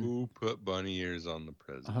 And Who put bunny ears on the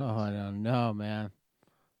president? oh, I don't know, man.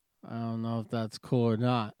 I don't know if that's cool or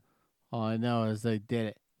not. All I know is they did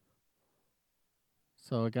it.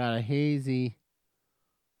 So I got a hazy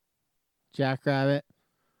Jackrabbit.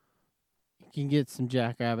 You can get some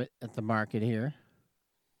Jackrabbit at the market here.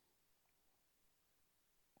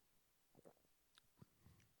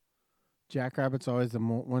 Jackrabbit's always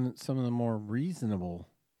some of the more reasonable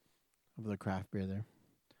of the craft beer there.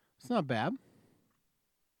 It's not bad.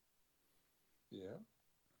 Yeah.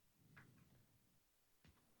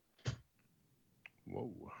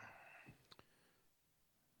 Whoa.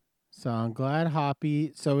 So I'm glad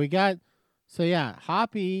Hoppy.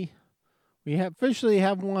 Hoppy. We officially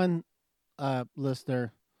have one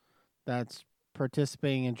listener that's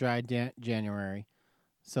participating in Dry January.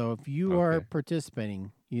 So if you are Okay.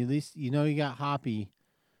 participating, you at least you got Hoppy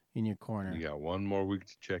in your corner. You got one more week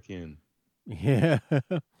to check in. Yeah.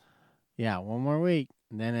 Yeah, one more week.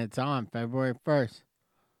 And then it's on February 1st.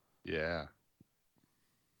 Yeah.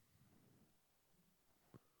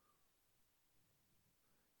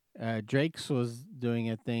 Drake's was doing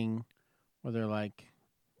a thing where they're like,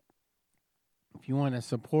 if you want to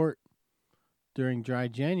support during Dry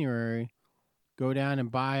January, go down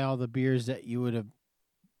and buy all the beers that you would have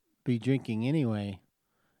be drinking anyway,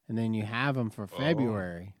 and then you have them for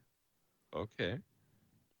February. Okay.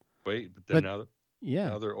 Wait, but But- now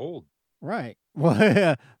Yeah, they're old. right. Well,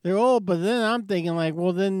 yeah, they're old, but then I'm thinking like,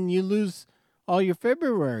 well, then you lose all your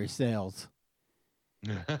February sales.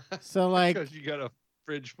 So like, Because you got a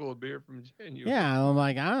fridge full of beer from January. yeah, I'm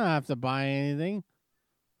like, I don't have to buy anything.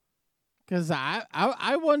 Because I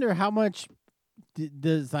wonder how much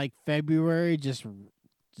does like February just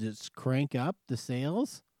crank up the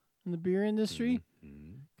sales in the beer industry?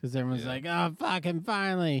 Mhm. Because everyone's Yeah. like, oh, fucking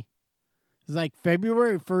finally. It's like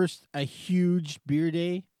February 1st, a huge beer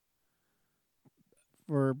day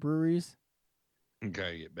for breweries.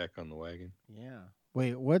 Gotta get back on the wagon. Yeah.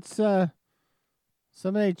 Wait, what's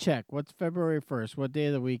somebody check. What's February 1st? What day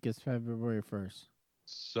of the week is February 1st?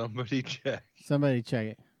 Somebody check. Somebody check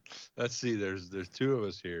it. Let's see. There's two of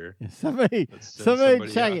us here. Somebody Let's send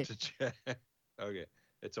somebody check out it. to check. Okay,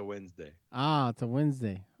 it's a Wednesday. Ah, it's a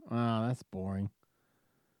Wednesday. Oh, that's boring.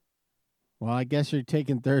 Well, I guess you're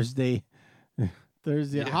taking Thursday.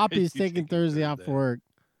 Thursday. Yeah, Hoppy's you're taking taking Thursday off Thursday. for work.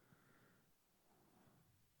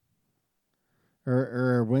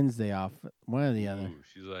 Or Wednesday off. One or the other. Ooh,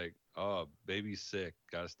 she's like, "Oh, baby's sick.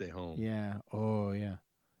 Gotta stay home." Yeah. Oh, yeah.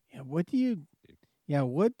 Yeah. What do you? Yeah,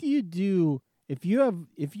 what do you do if you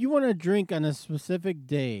want to drink on a specific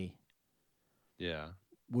day? Yeah.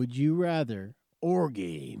 Would you rather or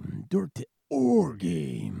game? This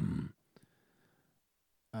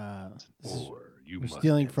is- Or you we're must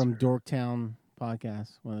stealing from answer. Dorktown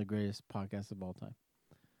podcast, one of the greatest podcasts of all time.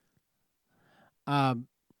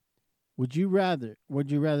 Would you rather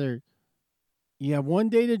you have one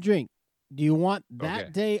day to drink? Do you want that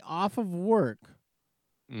Okay. day off of work,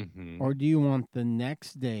 Mm-hmm. or do you want the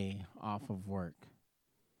next day off of work?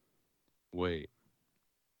 Wait.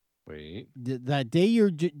 That day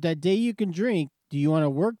you can drink. Do you want to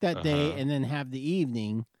work that day Uh-huh. and then have the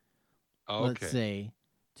evening, Okay. let's say,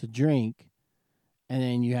 to drink, and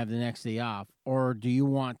then you have the next day off, or do you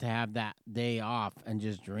want to have that day off and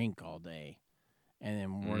just drink all day, and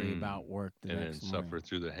then worry about work the and then next morning? suffer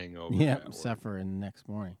through the hangover. Yeah, at work. suffer in the next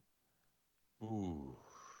morning. Ooh.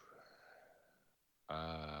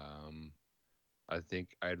 I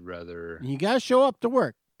think I'd rather. You got to show up to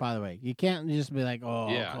work. By the way, you can't just be like, "Oh,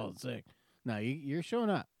 Yeah. I'm called sick." No, you're showing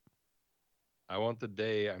up. I want the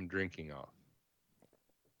day I'm drinking off.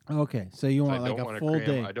 Okay, so you want I like don't a want to full cram.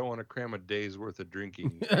 day. I don't want to cram a day's worth of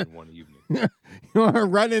drinking in one evening. You want to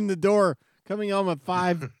run in the door, coming home at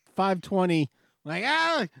 5:20, like,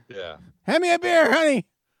 Yeah. hand me a beer, honey.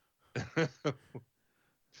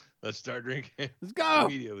 Let's start drinking Let's go.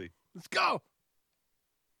 immediately. Let's go.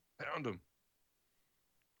 Pound them.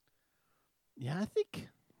 Yeah, I think.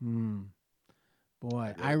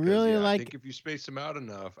 Boy, I 'Cause, really I like. think if you space them out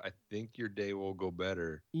enough, I think your day will go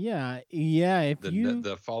better. Yeah. If you.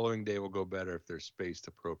 The following day will go better if they're spaced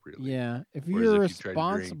appropriately. Yeah, if Whereas you're if you try to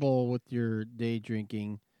drink- responsible with your day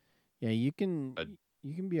drinking, yeah, you can. A-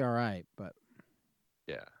 You can be all right, but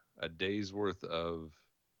Yeah. A day's worth of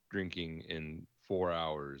drinking in 4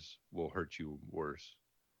 hours will hurt you worse.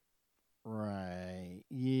 right.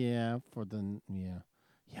 Yeah,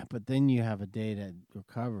 yeah, but then you have a day to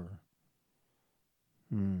recover.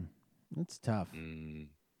 That's tough. I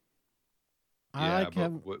Yeah, like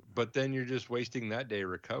having. but then you're just wasting that day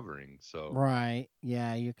recovering. So Right.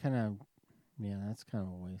 Yeah, you're kind of. Yeah, that's kind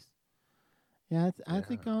of a waste. Yeah, I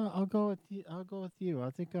think I'll go with you. I'll go with you. I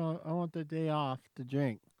think I want the day off to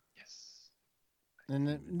drink, yes. and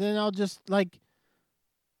then I'll just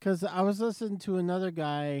because I was listening to another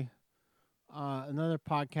guy, another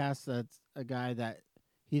podcast that's a guy that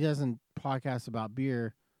he doesn't podcast about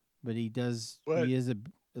beer, but he does. What? He is a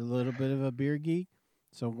little bit of a beer geek,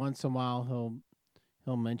 so once in a while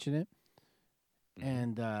he'll mention it, Mhm.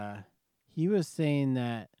 and he was saying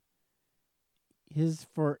that his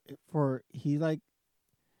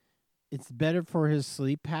it's better for his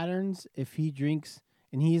sleep patterns if he drinks,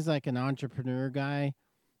 and he's like an entrepreneur guy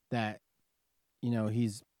that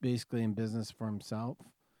he's basically in business for himself.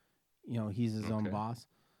 He's his own Okay. boss,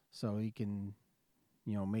 so he can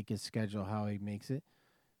make his schedule how he makes it.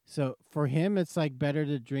 So for him it's like better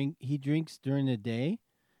to drink. He drinks during the day,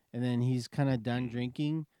 and then he's kind of done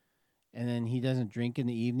drinking, and then he doesn't drink in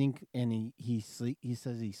the evening, and he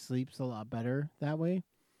says he sleeps a lot better that way,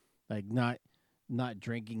 like not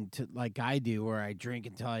drinking to like I do, where I drink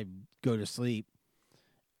until I go to sleep,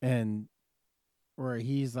 and where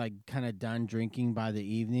he's like kind of done drinking by the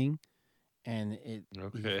evening, and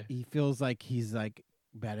Okay. he feels like he's like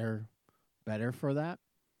better for that.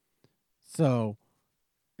 So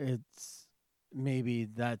it's maybe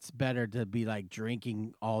that's better to be like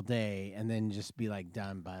drinking all day and then just be like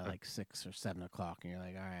done by like 6 or 7 o'clock, and you're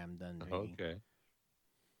like, all right, I'm done drinking. Okay.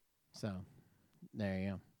 So there you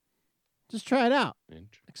go. Just try it out.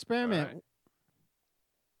 Experiment. All right.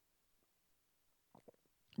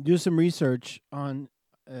 Do some research on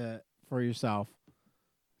for yourself.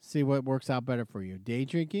 See what works out better for you. Day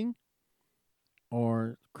drinking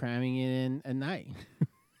or cramming it in at night.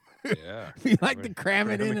 Yeah. If you like to cram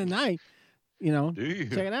it in at night, Do you?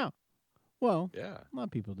 check it out. Well, Yeah. a lot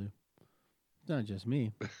of people do. It's not just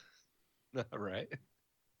me. All right.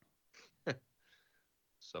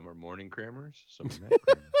 Some are morning crammers. Some are night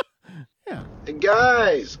crammers. Yeah. Hey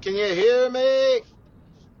guys, can you hear me?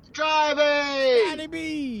 Driving! Daddy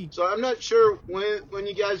B. So I'm not sure when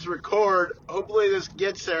you guys record. Hopefully this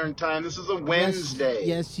gets there in time. This is a Wednesday.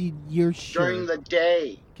 Yes, you're sure. During the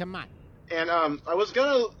day. Come on. And I was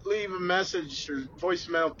gonna leave a message or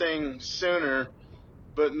voicemail thing sooner,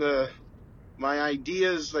 but my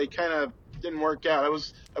ideas, they kind of didn't work out.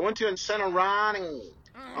 I went to Incentarani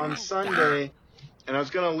on Sunday, and I was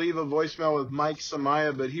gonna leave a voicemail with Mike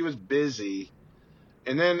Samaya, but he was busy.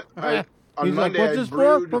 And then on He's Monday like, I what's this for?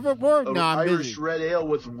 brewed Perfect for? an No, I'm Irish busy. red ale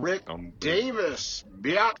with Rick Davis,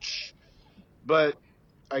 biatch. But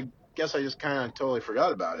I guess I just kind of totally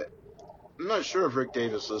forgot about it. I'm not sure if Rick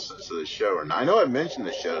Davis listens to the show or not. I know I've mentioned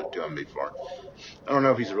the show to him before. I don't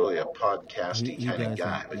know if he's really a podcasty He kind of doesn't.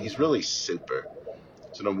 guy, but he's really super.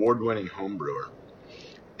 He's an award-winning home brewer.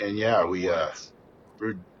 And yeah, we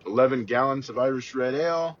brewed 11 gallons of Irish Red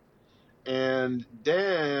Ale. And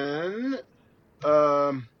then,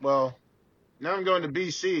 well, now I'm going to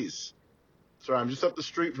BC's. Sorry, I'm just up the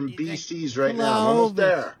street from BC's right now. I'm almost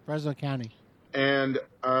there. Fresno County. And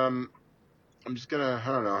I'm just going to,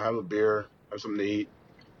 I don't know, have a beer, have something to eat,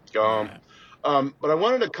 go home. But I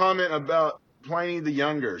wanted to comment about Pliny the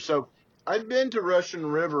Younger. So I've been to Russian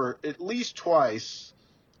River at least twice,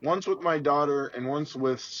 once with my daughter and once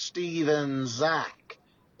with Steve and Zach.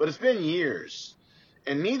 But it's been years.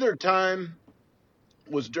 And neither time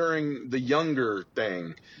was during the Younger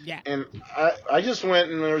thing. Yeah. And I just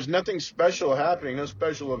went and there was nothing special happening, no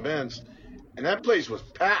special events. And that place was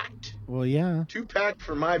packed. Well, yeah. Too packed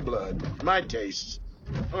for my blood, for my tastes.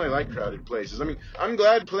 I only like crowded places. I mean, I'm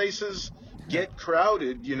glad places get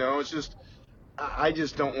crowded, you know. It's just, I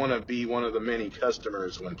just don't want to be one of the many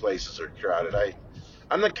customers when places are crowded.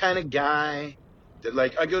 I'm the kind of guy that,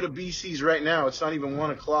 like, I go to BC's right now. It's not even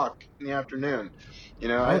 1 o'clock in the afternoon. You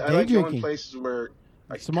know, I like going places where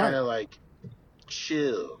I kind of, like,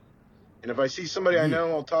 chill. And if I see somebody I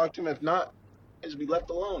know, I'll talk to them. If not, I just be left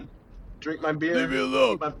alone. Drink my beer, Leave me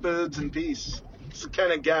alone. eat my foods in peace. It's the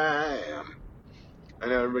kind of guy I am. I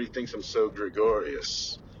know everybody thinks I'm so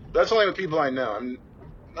gregarious. But that's only with people I know. I'm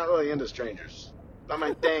not really into strangers. Not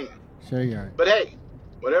my thing. Sure you are. But hey,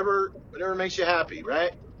 whatever makes you happy,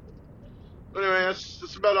 right? But anyway,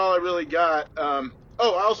 that's about all I really got.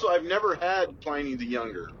 I've never had Pliny the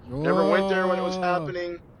Younger. Never went there when it was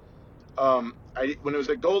happening. When it was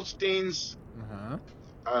at Goldstein's,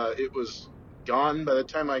 it was gone by the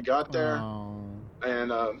time I got there. Oh. And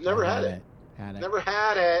never had it. Never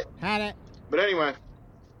had it. Had it. But anyway,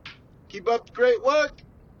 keep up the great work.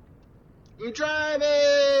 I'm driving.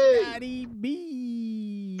 Scotty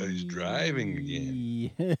B. He's driving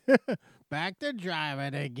again. Back to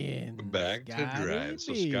driving again. Back to drive.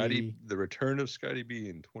 So Scotty, the return of Scotty B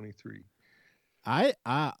in 23. I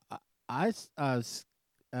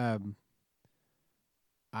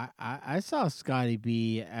saw Scotty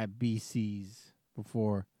B at BC's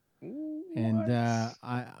before, and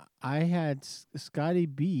I had Scotty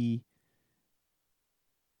B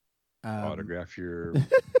autograph your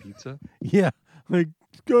pizza. Yeah, like,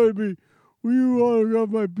 Scotty B, will you autograph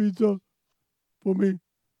my pizza for me?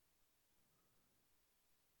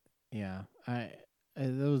 Yeah,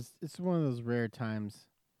 it's one of those rare times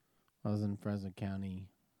I was in Fresno County,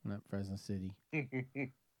 not Fresno City.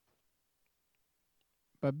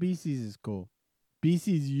 But BC's is cool.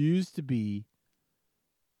 BC's used to be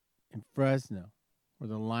in Fresno, where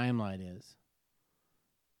the Limelight is.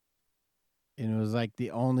 And it was like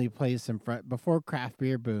the only place before craft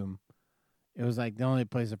beer boom, it was like the only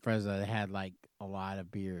place in Fresno that had like a lot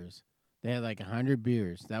of beers. They had like 100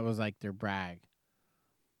 beers. That was like their brag.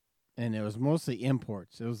 And it was mostly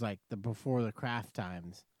imports. It was like before the craft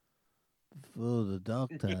times. Before the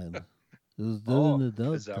dark time. It was during the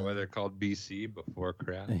dark is that time. why they're called BC, before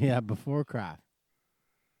craft? Yeah, before craft.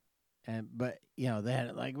 But you know, they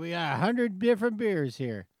had like, we got 100 different beers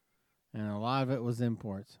here. And a lot of it was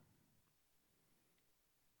imports.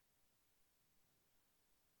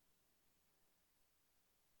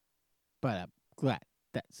 But I'm glad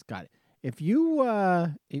that Scotty. If you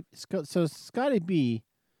so Scotty B,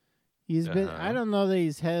 he's been, I don't know that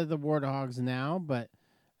he's head of the Warthogs now, but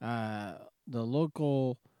the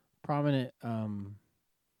local prominent home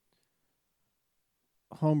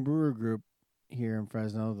brewer group here in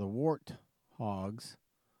Fresno, the Warthogs.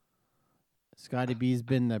 Scotty B's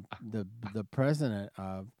been the president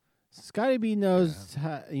of. Scotty B knows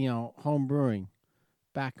how, home brewing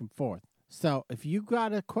back and forth. So if you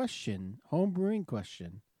got a question, home brewing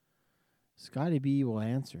question, Scotty B will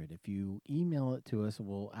answer it. If you email it to us,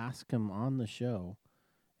 we'll ask him on the show,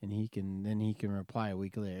 and he can reply a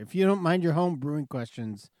week later. If you don't mind your home brewing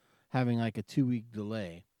questions having like a 2-week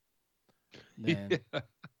delay, then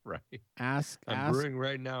right. Ask. Brewing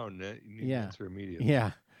right now, and you need to answer immediately.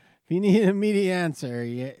 Yeah. If you need an immediate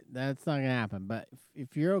answer, that's not gonna happen. But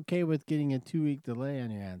if you're okay with getting a 2-week delay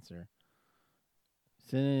on your answer,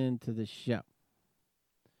 send it into the show.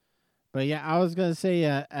 But yeah, I was gonna say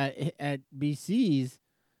at BC's,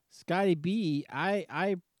 Scotty B,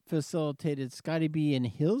 I facilitated Scotty B and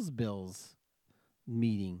Hillsbills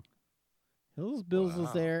meeting. Hillsbills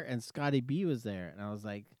was there and Scotty B was there, and I was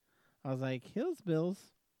like, Hillsbills,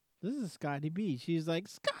 this is Scotty B. She's like,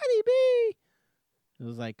 Scotty B. It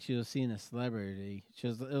was like she was seeing a celebrity.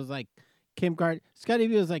 It was like Scotty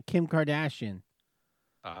B was like Kim Kardashian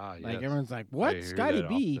Ah, yes. Like everyone's like, I "What, hear Scotty that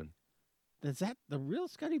B? often. Is that the real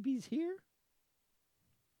Scotty B's here?"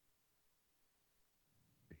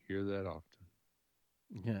 I hear that often.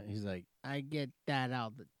 Yeah, he's like, "I get that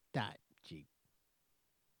all the time, Chief."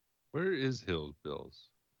 Where is Hills Bills?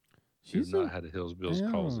 She's She's not had a Hills Bills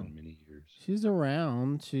calls in many years. She's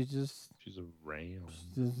around. She just She's around.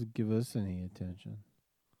 doesn't give us any attention.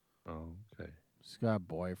 Oh, okay. She's got a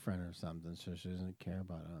boyfriend or something, so she doesn't care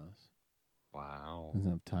about us. Wow. Doesn't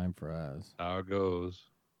have time for us. How it goes.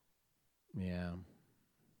 Yeah.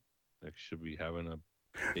 Like she'll be having a.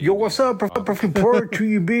 Yo, what's up? Perfect report to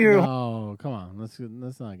you be here. Oh, come on.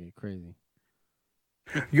 Let's not get crazy.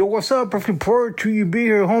 Yo, what's up? Perfect report to you be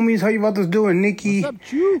here, homies. How you about this doing, Nikki What's up,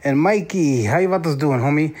 Chew? and Mikey? How you about this doing,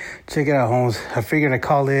 homie? Check it out, Holmes. I figured I'd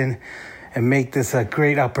call in and make this a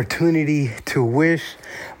great opportunity to wish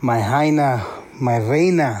my Jaina, my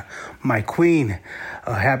reina, my queen,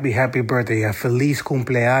 a happy birthday, a feliz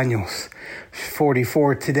cumpleaños. She's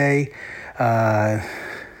 44 today.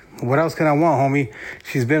 What else can I want, homie?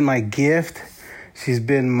 She's been my gift. She's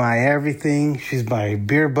been my everything. She's my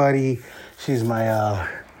beer buddy. She's my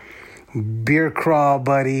beer crawl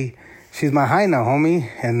buddy. She's my Jaina, homie.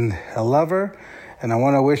 And I love her. And I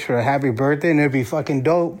want to wish her a happy birthday. And it'd be fucking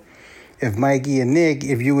dope if Mikey and Nick,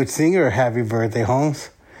 if you would sing her a happy birthday, Holmes.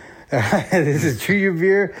 This is Chew Your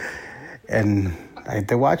Beer. And I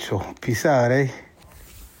te watcho. Peace out, eh?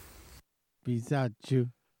 Peace out, Chew.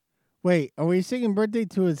 Wait, are we singing birthday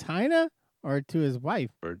to his Jaina or to his wife?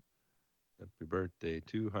 Happy birthday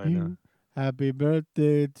to Jaina. Happy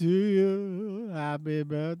birthday to you. Happy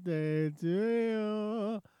birthday to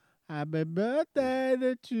you. Happy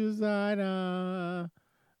birthday to Jaina.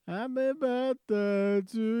 Happy birthday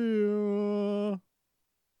to you.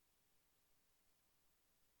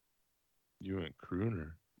 You went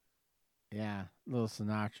crooner. Yeah, little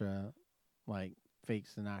Sinatra, like fake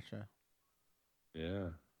Sinatra. Yeah.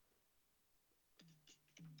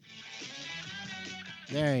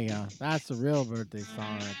 There you go. That's the real birthday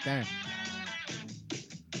song right there.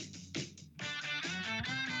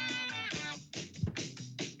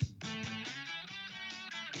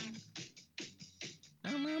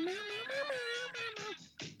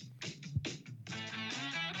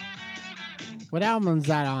 What album's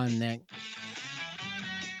that on, Nick?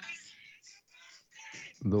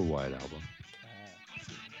 The White Album.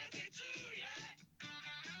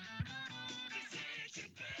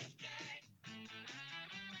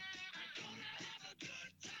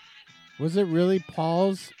 Was it really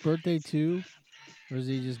Paul's birthday too? Or is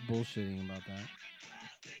he just bullshitting about that?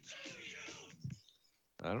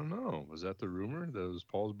 I don't know. Was that the rumor that it was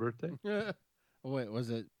Paul's birthday? Oh, wait, was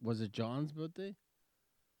it John's birthday?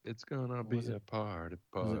 It's gonna be Was it- a party.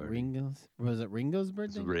 Was it Ringo's? Was it Ringo's It's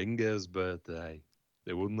birthday? Ringo's birthday.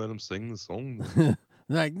 They wouldn't let him sing the song.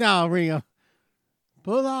 Like, no, Ringo.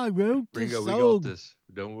 But I wrote the Ringo, we song. got this.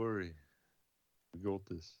 Don't worry. We got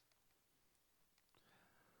this.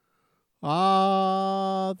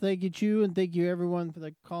 Thank you, Chew, and thank you everyone for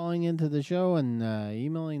calling into the show and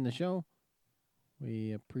emailing the show.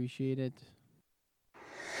 We appreciate it.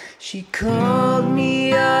 She called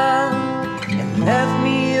me up and left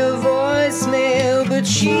me a voicemail, but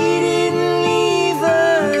she didn't leave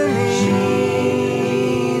a name.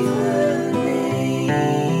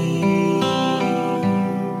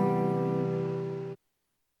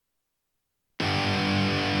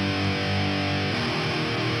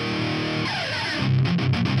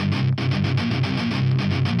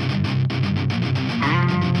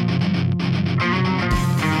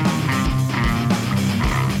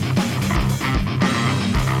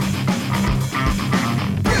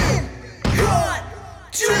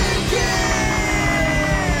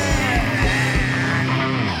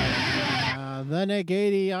 The Nick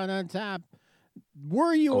 80 on Untap.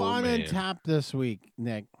 Were you Oh, on man. Untap this week,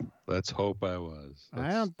 Nick? Let's hope I was. I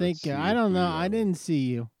don't Let's think. see I if don't we, know. I didn't see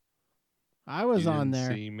you. I was you on didn't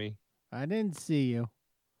there. See me? I didn't see you.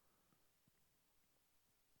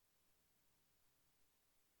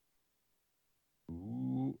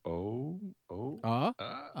 Ooh, oh.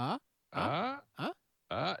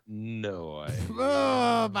 No, I.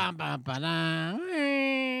 Oh, ba, ba, ba, da.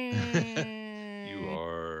 You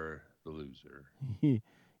are the loser.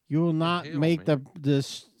 You will not hell, make man? the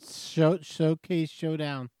showcase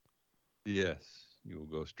showdown. Yes, you will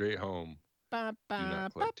go straight home. Ba, ba,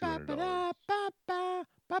 not ba, collect ba, ba, $200. da, ba, ba,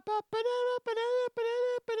 ba, ba, ba, da, ba, da, ba,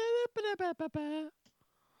 da, ba, da, ba, ba, ba.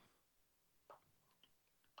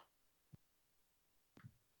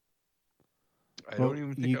 I Well, don't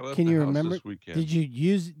even think you- I left can the you house remember- this weekend.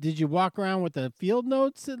 Did you walk around with the field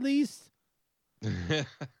notes at least?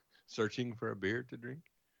 Searching for a beer to drink?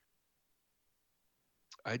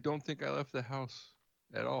 I don't think I left the house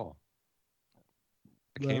at all.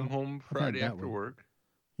 I Well, came home I've had Friday that after one. work,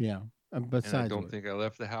 Yeah. and I Besides don't work. think I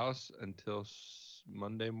left the house until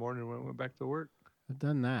Monday morning when I went back to work. I've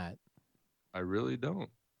done that. I really don't.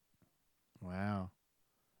 Wow.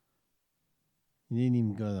 You didn't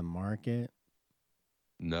even go to the market.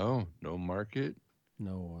 No market.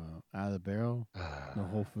 No out of the barrel. No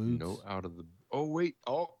Whole Foods. No out of the. Oh wait.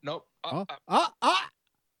 Oh no. Oh.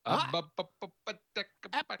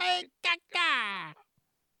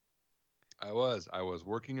 I was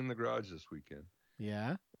working in the garage this weekend.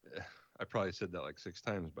 Yeah. I probably said that like 6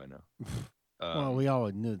 times by now. Well, we all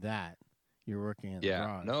knew that. You're working in the yeah.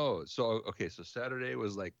 garage. No. So okay. So Saturday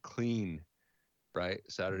was like clean, right?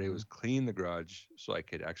 Saturday was clean the garage, so I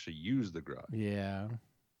could actually use the garage. Yeah.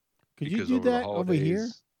 Could Because you do over the that over here?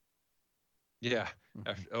 holidays- Yeah.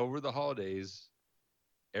 Over the holidays,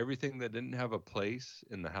 everything that didn't have a place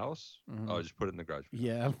in the house, I'll just put it in the garage. For now.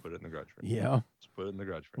 Yeah. Just put it in the garage. For now. Yeah. Just put it in the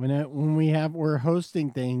garage. For now. When we're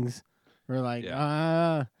hosting things, we're like,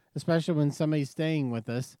 especially when somebody's staying with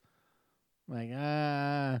us, like,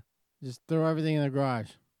 just throw everything in the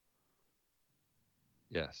garage.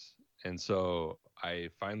 Yes. And so I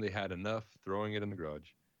finally had enough throwing it in the garage.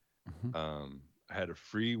 I had a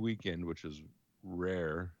free weekend, which is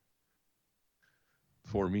rare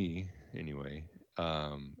for me anyway.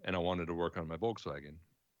 And I wanted to work on my Volkswagen.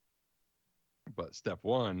 But step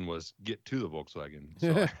one was get to the Volkswagen.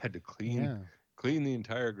 So I had to clean the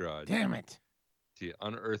entire garage. Damn it. To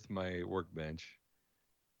unearth my workbench.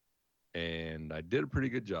 And I did a pretty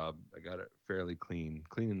good job. I got it fairly clean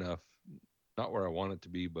enough. Not where I want it to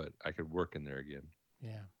be, but I could work in there again.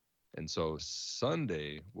 Yeah. And so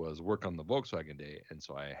Sunday was work on the Volkswagen day. And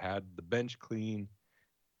so I had the bench clean.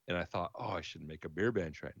 And I thought, I should make a beer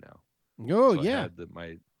bench right now. Oh, so yeah.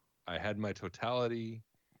 I had my Totality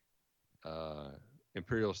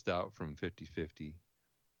Imperial Stout from 50/50.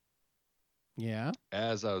 Yeah.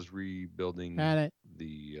 As I was rebuilding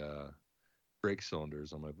the brake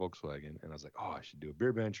cylinders on my Volkswagen, and I was like, I should do a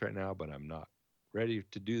beer bench right now, but I'm not ready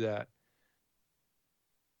to do that.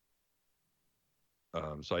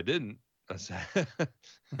 So I didn't.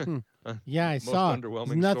 Yeah, I saw it. Underwhelming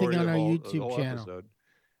There's nothing story on of our all- YouTube the whole channel. episode.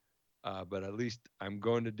 But at least I'm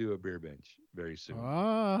going to do a beer bench very soon.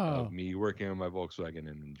 Oh. Of me working on my Volkswagen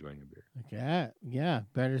and enjoying a beer. Yeah.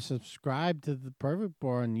 Better subscribe to the Perfect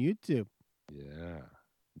Pour on YouTube. Yeah,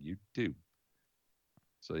 YouTube.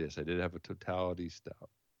 So yes, I did have a Totality Stout.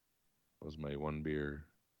 That was my one beer.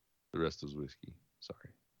 The rest was whiskey. Sorry.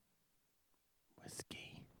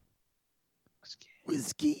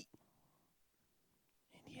 Whiskey.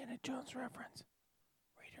 Indiana Jones reference.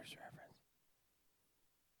 Raiders reference.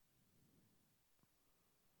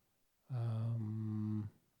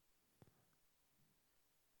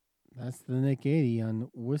 That's the Nick 80 on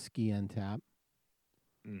Whiskey on Tap.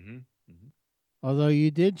 Although you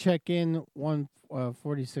did check in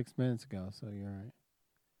 46 minutes ago, so you're right.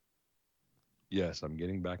 Yes, I'm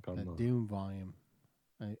getting back on The the Doom volume.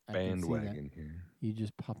 I can see that. bandwagon here. You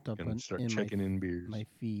just popped up Gonna on start in checking in beers. my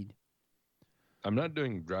feed. I'm not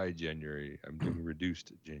doing dry January. I'm doing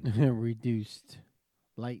reduced January. Reduced.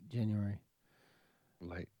 Light January.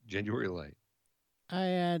 January light. I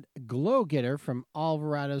had Glow Getter from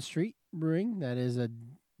Alvarado Street Brewing. That is a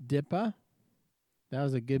Dippa. That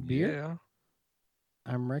was a good beer. Yeah.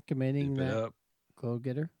 I'm recommending Dip it that up. Glow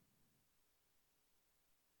Getter.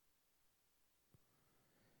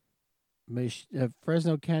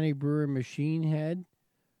 Fresno County Brewer Machine Head.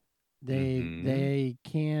 They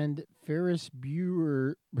canned Ferris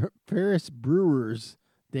Brewer's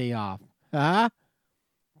Day Off.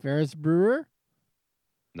 Ferris Brewer?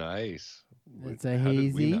 Nice. It's a How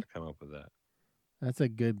did we hazy. not come up with that? That's a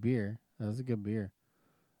good beer. That was a good beer.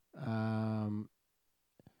 Out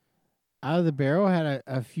of the Barrel had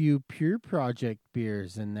a few Pure Project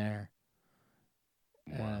beers in there.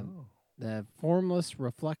 Wow. The Formless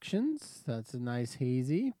Reflections. That's a nice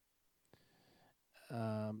hazy.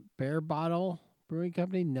 Bear Bottle Brewing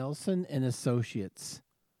Company, Nelson and Associates.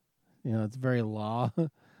 You know, it's very law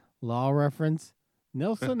reference.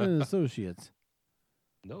 Nelson and Associates.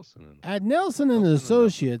 Nelson. At Nelson and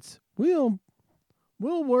Associates, we'll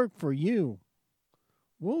work for you.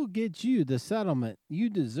 We'll get you the settlement you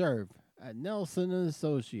deserve at Nelson and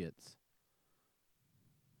Associates.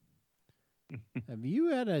 Have you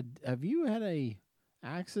had a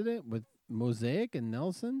accident with Mosaic and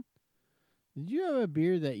Nelson? Did you have a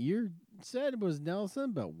beer that you said was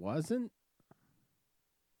Nelson but wasn't?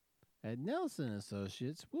 At Nelson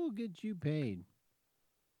Associates, we'll get you paid.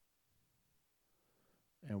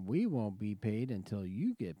 And we won't be paid until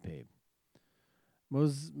you get paid.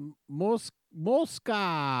 Most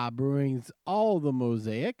Molska Brewing's All the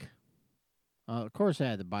Mosaic. Of course, I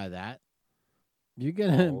had to buy that. You're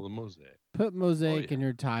gonna All the mosaic. put Mosaic yeah. in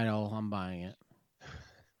your title. I'm buying it.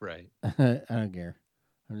 Right. I don't care.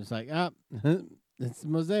 I'm just like, it's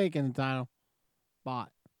Mosaic in the title.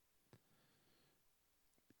 Bought.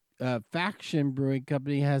 Faction Brewing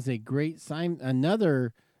Company has a great sign.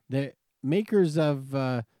 The makers of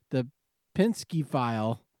the Penske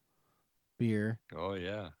File beer. Oh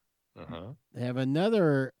yeah. Uh-huh. They have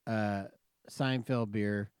another Seinfeld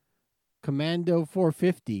beer, Commando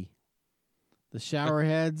 450. The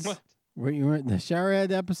showerheads. What? Where you were in the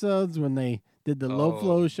showerhead episodes when they did the low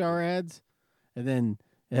flow Oh. showerheads, and then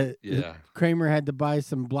Yeah. Kramer had to buy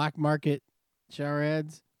some black market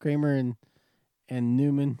showerheads. Kramer and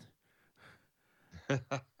Newman.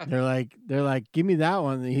 They're like, give me that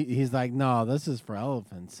one. He's like, no, this is for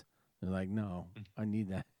elephants. They're like, no, I need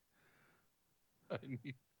that. I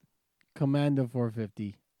need- Commando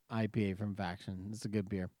 450 IPA from Faction. It's a good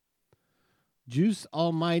beer. Juice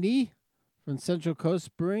Almighty from Central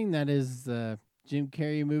Coast Brewing. That is the Jim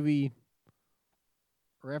Carrey movie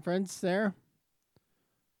reference there.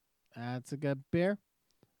 That's a good beer.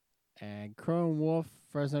 And Crow and Wolf,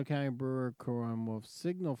 Fresno County Brewer, Crow and Wolf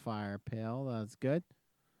Signal Fire Pale. That's good.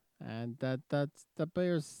 And that's the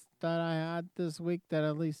beers that I had this week that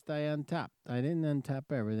at least I untapped. I didn't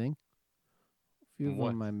untap everything. A few of What?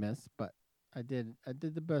 them I missed, but I did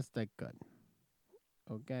the best I could.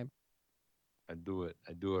 Okay. I do it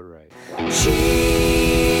right.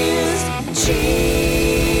 Cheers,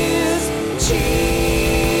 cheers,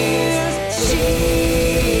 cheers,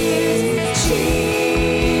 cheers,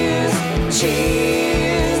 cheers,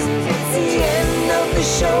 cheers. It's the end of the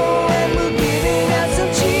show and we're giving out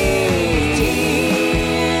some cheers.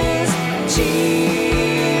 Cheers,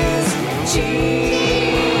 cheers, cheers,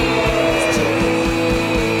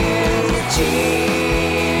 cheers,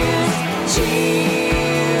 cheers,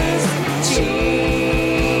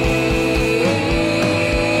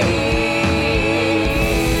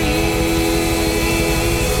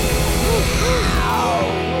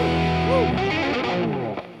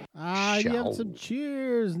 You have Ciao. some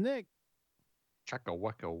cheers, Nick. Chaka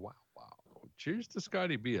waka wow wow. Cheers to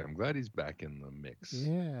Scotty B. I'm glad he's back in the mix.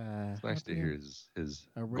 Yeah. It's nice to happy hear his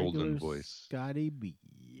a regular golden voice Scotty B.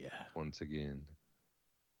 once again.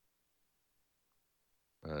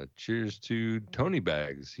 Cheers to Tony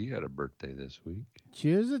Bags. He had a birthday this week.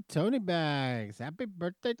 Cheers to Tony Bags. Happy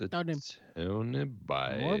birthday, The Tony. Tony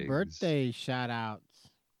Bags. More birthday shout outs.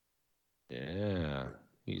 Yeah.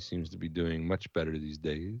 He seems to be doing much better these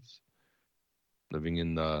days. Living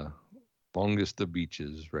in the longest of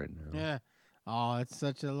beaches right now. Yeah. Oh, it's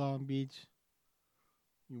such a long beach.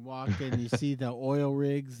 You walk in, you see the oil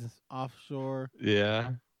rigs offshore.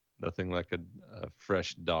 Yeah. Nothing like a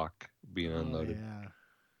fresh dock being Oh, unloaded. yeah.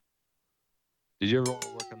 Did you ever want to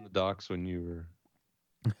work on the docks when you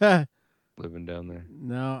were No, living down there?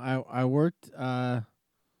 I worked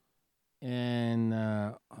in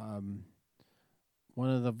one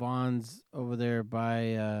of the Vons over there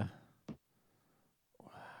by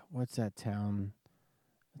what's that town?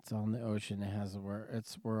 It's on the ocean. It has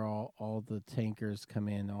where all the tankers come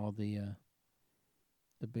in, all the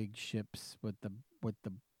big ships with the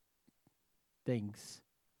things.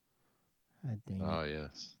 God dang it. Oh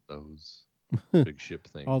yes, those big ship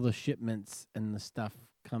things. All the shipments and the stuff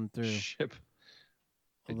come through. Ship.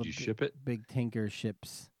 All Did the you ship it? Big tanker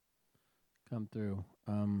ships come through.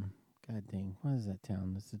 God dang, what is that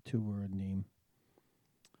town? It's a 2-word name.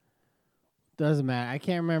 Doesn't matter. I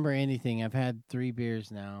can't remember anything. I've had 3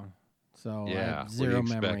 beers now, so I Yeah. have What zero do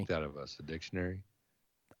you memory. expect out of us? A dictionary?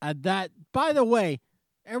 That, by the way,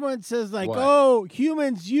 everyone says like, What? oh,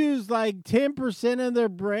 humans use like 10% of their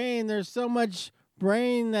brain. There's so much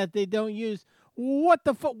brain that they don't use. What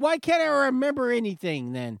the fuck? Why can't I remember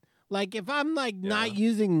anything then? Like, if I'm like not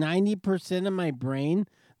using 90% of my brain,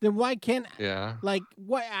 then why can't Yeah. like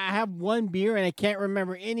what? I have one beer and I can't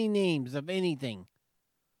remember any names of anything.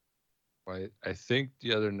 I think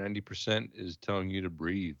the other 90% is telling you to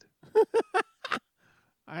breathe.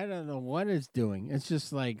 I don't know what it's doing. It's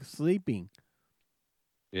just like sleeping.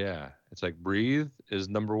 Yeah. It's like breathe is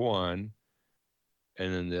number 1,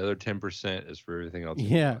 and then the other 10% is for everything else. in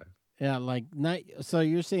your Yeah. life. Yeah, like so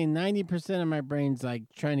you're saying 90% of my brain's like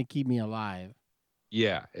trying to keep me alive.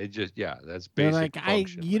 Yeah. That's They're basic like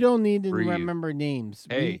function. you don't need to breathe. remember names.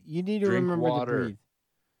 Hey, you need to drink remember water. to breathe.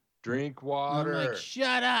 Drink I'm water. like,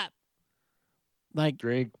 shut up. Like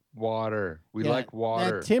Drink water. We yeah, like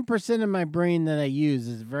water. That 10% of my brain that I use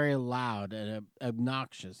is very loud and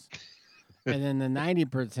obnoxious. and then the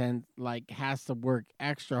 90% like has to work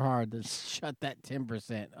extra hard to shut that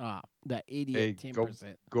 10% off. That idiot Hey,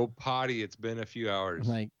 10%. Go potty. It's been a few hours.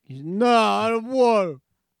 Like, no, I don't want to.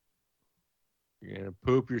 You're gonna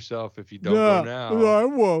poop yourself if you don't go now. I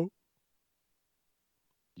won't.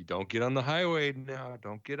 You don't get on the highway now.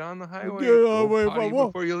 Don't get on the highway. get on the Go highway if I potty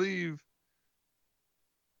won't. before you leave.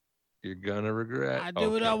 You're gonna regret. I do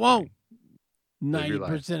what Okay, I want. Live your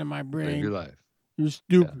life. 90% of my Live brain. your life. You're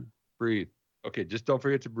stupid. Breathe. Okay, just don't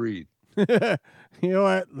forget to breathe. You know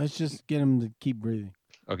what? Let's just get him to keep breathing.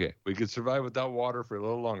 Okay, we could survive without water for a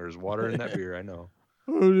little longer. There's water in that beer, I know.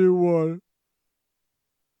 I do want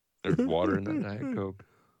There's water in that Diet Coke.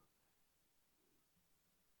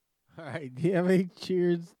 All right. Do you have any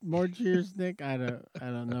cheers? More cheers, Nick? I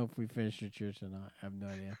don't know if we finished your cheers or not. I have no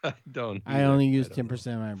idea. I don't. I only use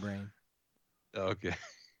 10% of my brain, Okay.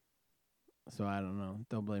 so I don't know.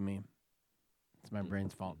 Don't blame me. It's my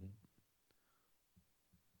brain's fault.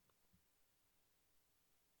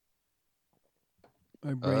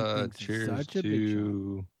 My brain thinks it's Cheers such a big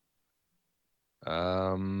shot.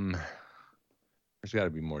 to. There's got to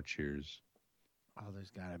be more cheers. Oh, there's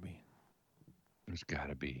gotta be. There's got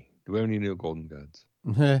to be. Do we have any new Golden Gods?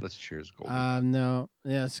 Let's cheers, Golden. No.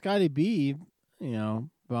 Yeah, Scotty B,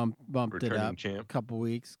 bumped it Returning up a champ. couple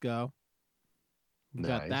weeks ago. We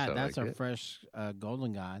got Nice, that. I That's like our it. fresh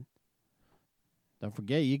Golden God. Don't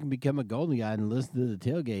forget, you can become a Golden God and listen to the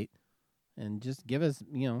tailgate, and just give us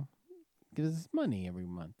money every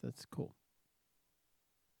month. That's cool.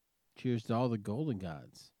 Cheers to all the Golden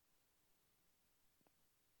Gods.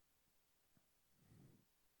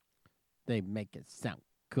 They make it sound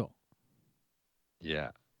cool.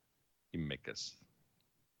 Yeah. You make us.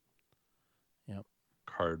 Yep.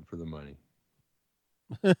 Card for the money.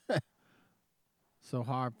 So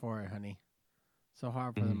hard for it, honey. So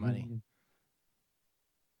hard for the money. Mhm.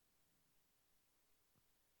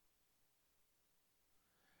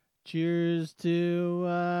 Cheers to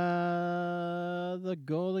the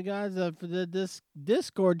Golden Guys for the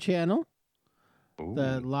Discord channel,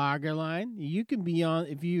 the Ooh. Lager Line. You can be on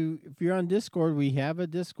if you're on Discord. We have a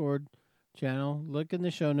Discord channel. Look in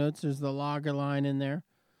the show notes. There's the Lager Line in there,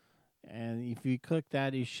 and if you click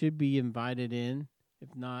that, you should be invited in.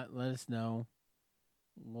 If not, let us know.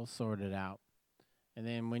 We'll sort it out. And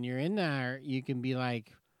then when you're in there, you can be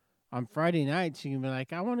like, on Friday nights, you can be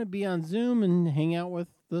like, I want to be on Zoom and hang out with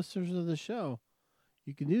listeners of the show.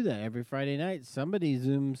 You can do that every Friday night. Somebody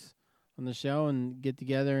Zooms on the show and get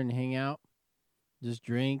together and hang out, just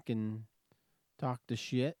drink and talk to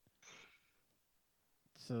shit.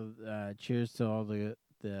 So cheers to all the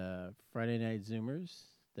Friday night Zoomers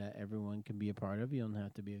that everyone can be a part of. You don't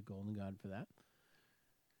have to be a Golden God for that.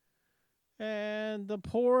 And the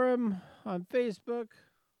Porum on Facebook.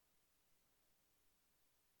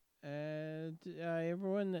 And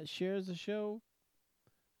everyone that shares the show,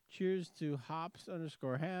 cheers to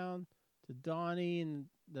Hops_Hound, to Donnie in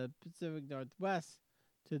the Pacific Northwest,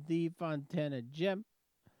 to the Fontana Gem.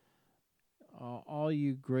 All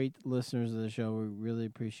you great listeners of the show, we really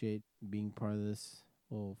appreciate being part of this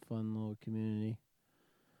fun little community.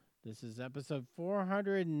 This is episode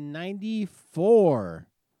 494.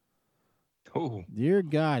 Oh, Dear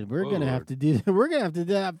God, we're Oh, gonna have Lord. to do. We're gonna have to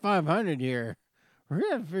do that 500 here. We're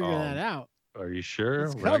gonna figure that out. are you sure?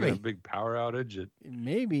 It's We're not gonna have coming. a big power outage at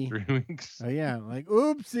Maybe. 3 weeks. Oh yeah, like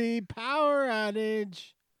oopsie, power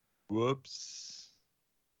outage. Whoops.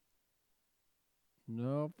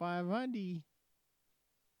 No 500.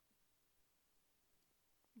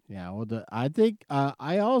 Yeah, well, I think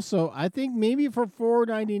I think maybe for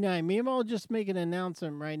 499, maybe I'll just make an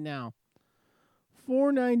announcement right now.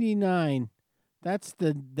 499. That's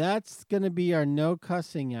gonna be our no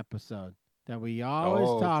cussing episode that we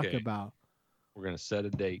always talk Okay. about. We're gonna set a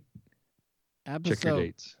date. Check your Episode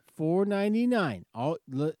dates. 499. All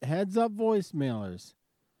heads up, voicemailers.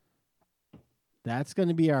 That's going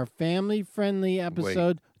to be our family-friendly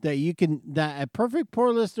episode that a perfect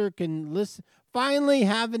poor listener can listen. Finally,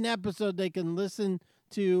 have an episode they can listen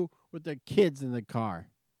to with their kids in the car.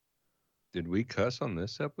 Did we cuss on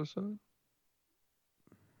this episode?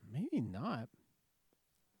 Maybe not.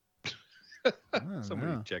 I don't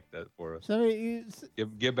Somebody know. check that for us. Somebody,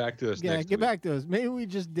 Get back to us yeah, next get week. back to us. Maybe we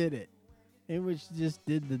just did it. Maybe we just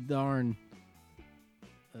did the darn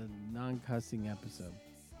non-cussing episode.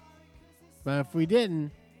 But if we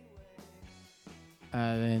didn't,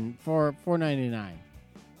 then $4.99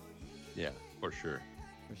 Yeah, for sure.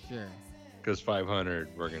 for sure. Because 500,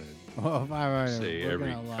 we're gonna Oh, $500. say We're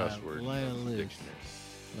every gonna cuss word let it from the loose. dictionary.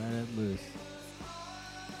 Let it loose.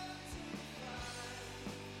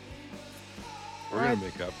 We're Alright.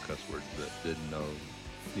 gonna make up cuss words that didn't know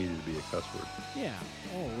needed to be a cuss word. Yeah.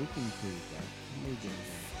 Oh, we can do that. We do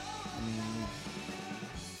that. I mean,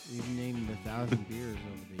 we've named 1,000 beers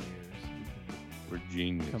over the years. We We're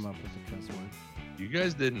genius. can come up with a cuss word. You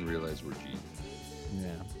guys didn't realize we're genius.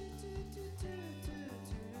 Yeah.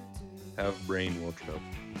 Have brain will trouble.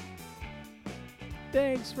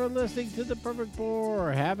 Thanks for listening to The Perfect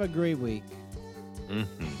Pour. Have a great week.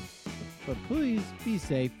 Mm-hmm. But please be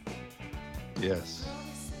safe. Yes.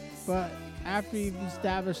 But after you've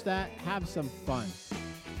established that, have some fun.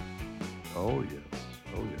 Oh, yes.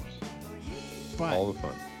 Oh, yes. But All the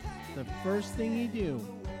fun. the first thing you do,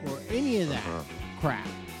 or any of that Uh-huh. crap,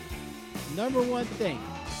 number one thing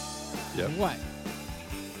Yep. is what?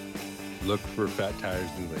 Look for Fat Tire's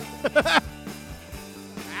new label.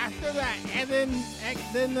 After that, and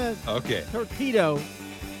then the Okay. torpedo.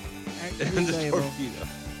 And the label. torpedo.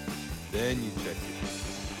 Then you check it.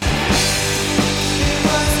 It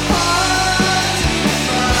was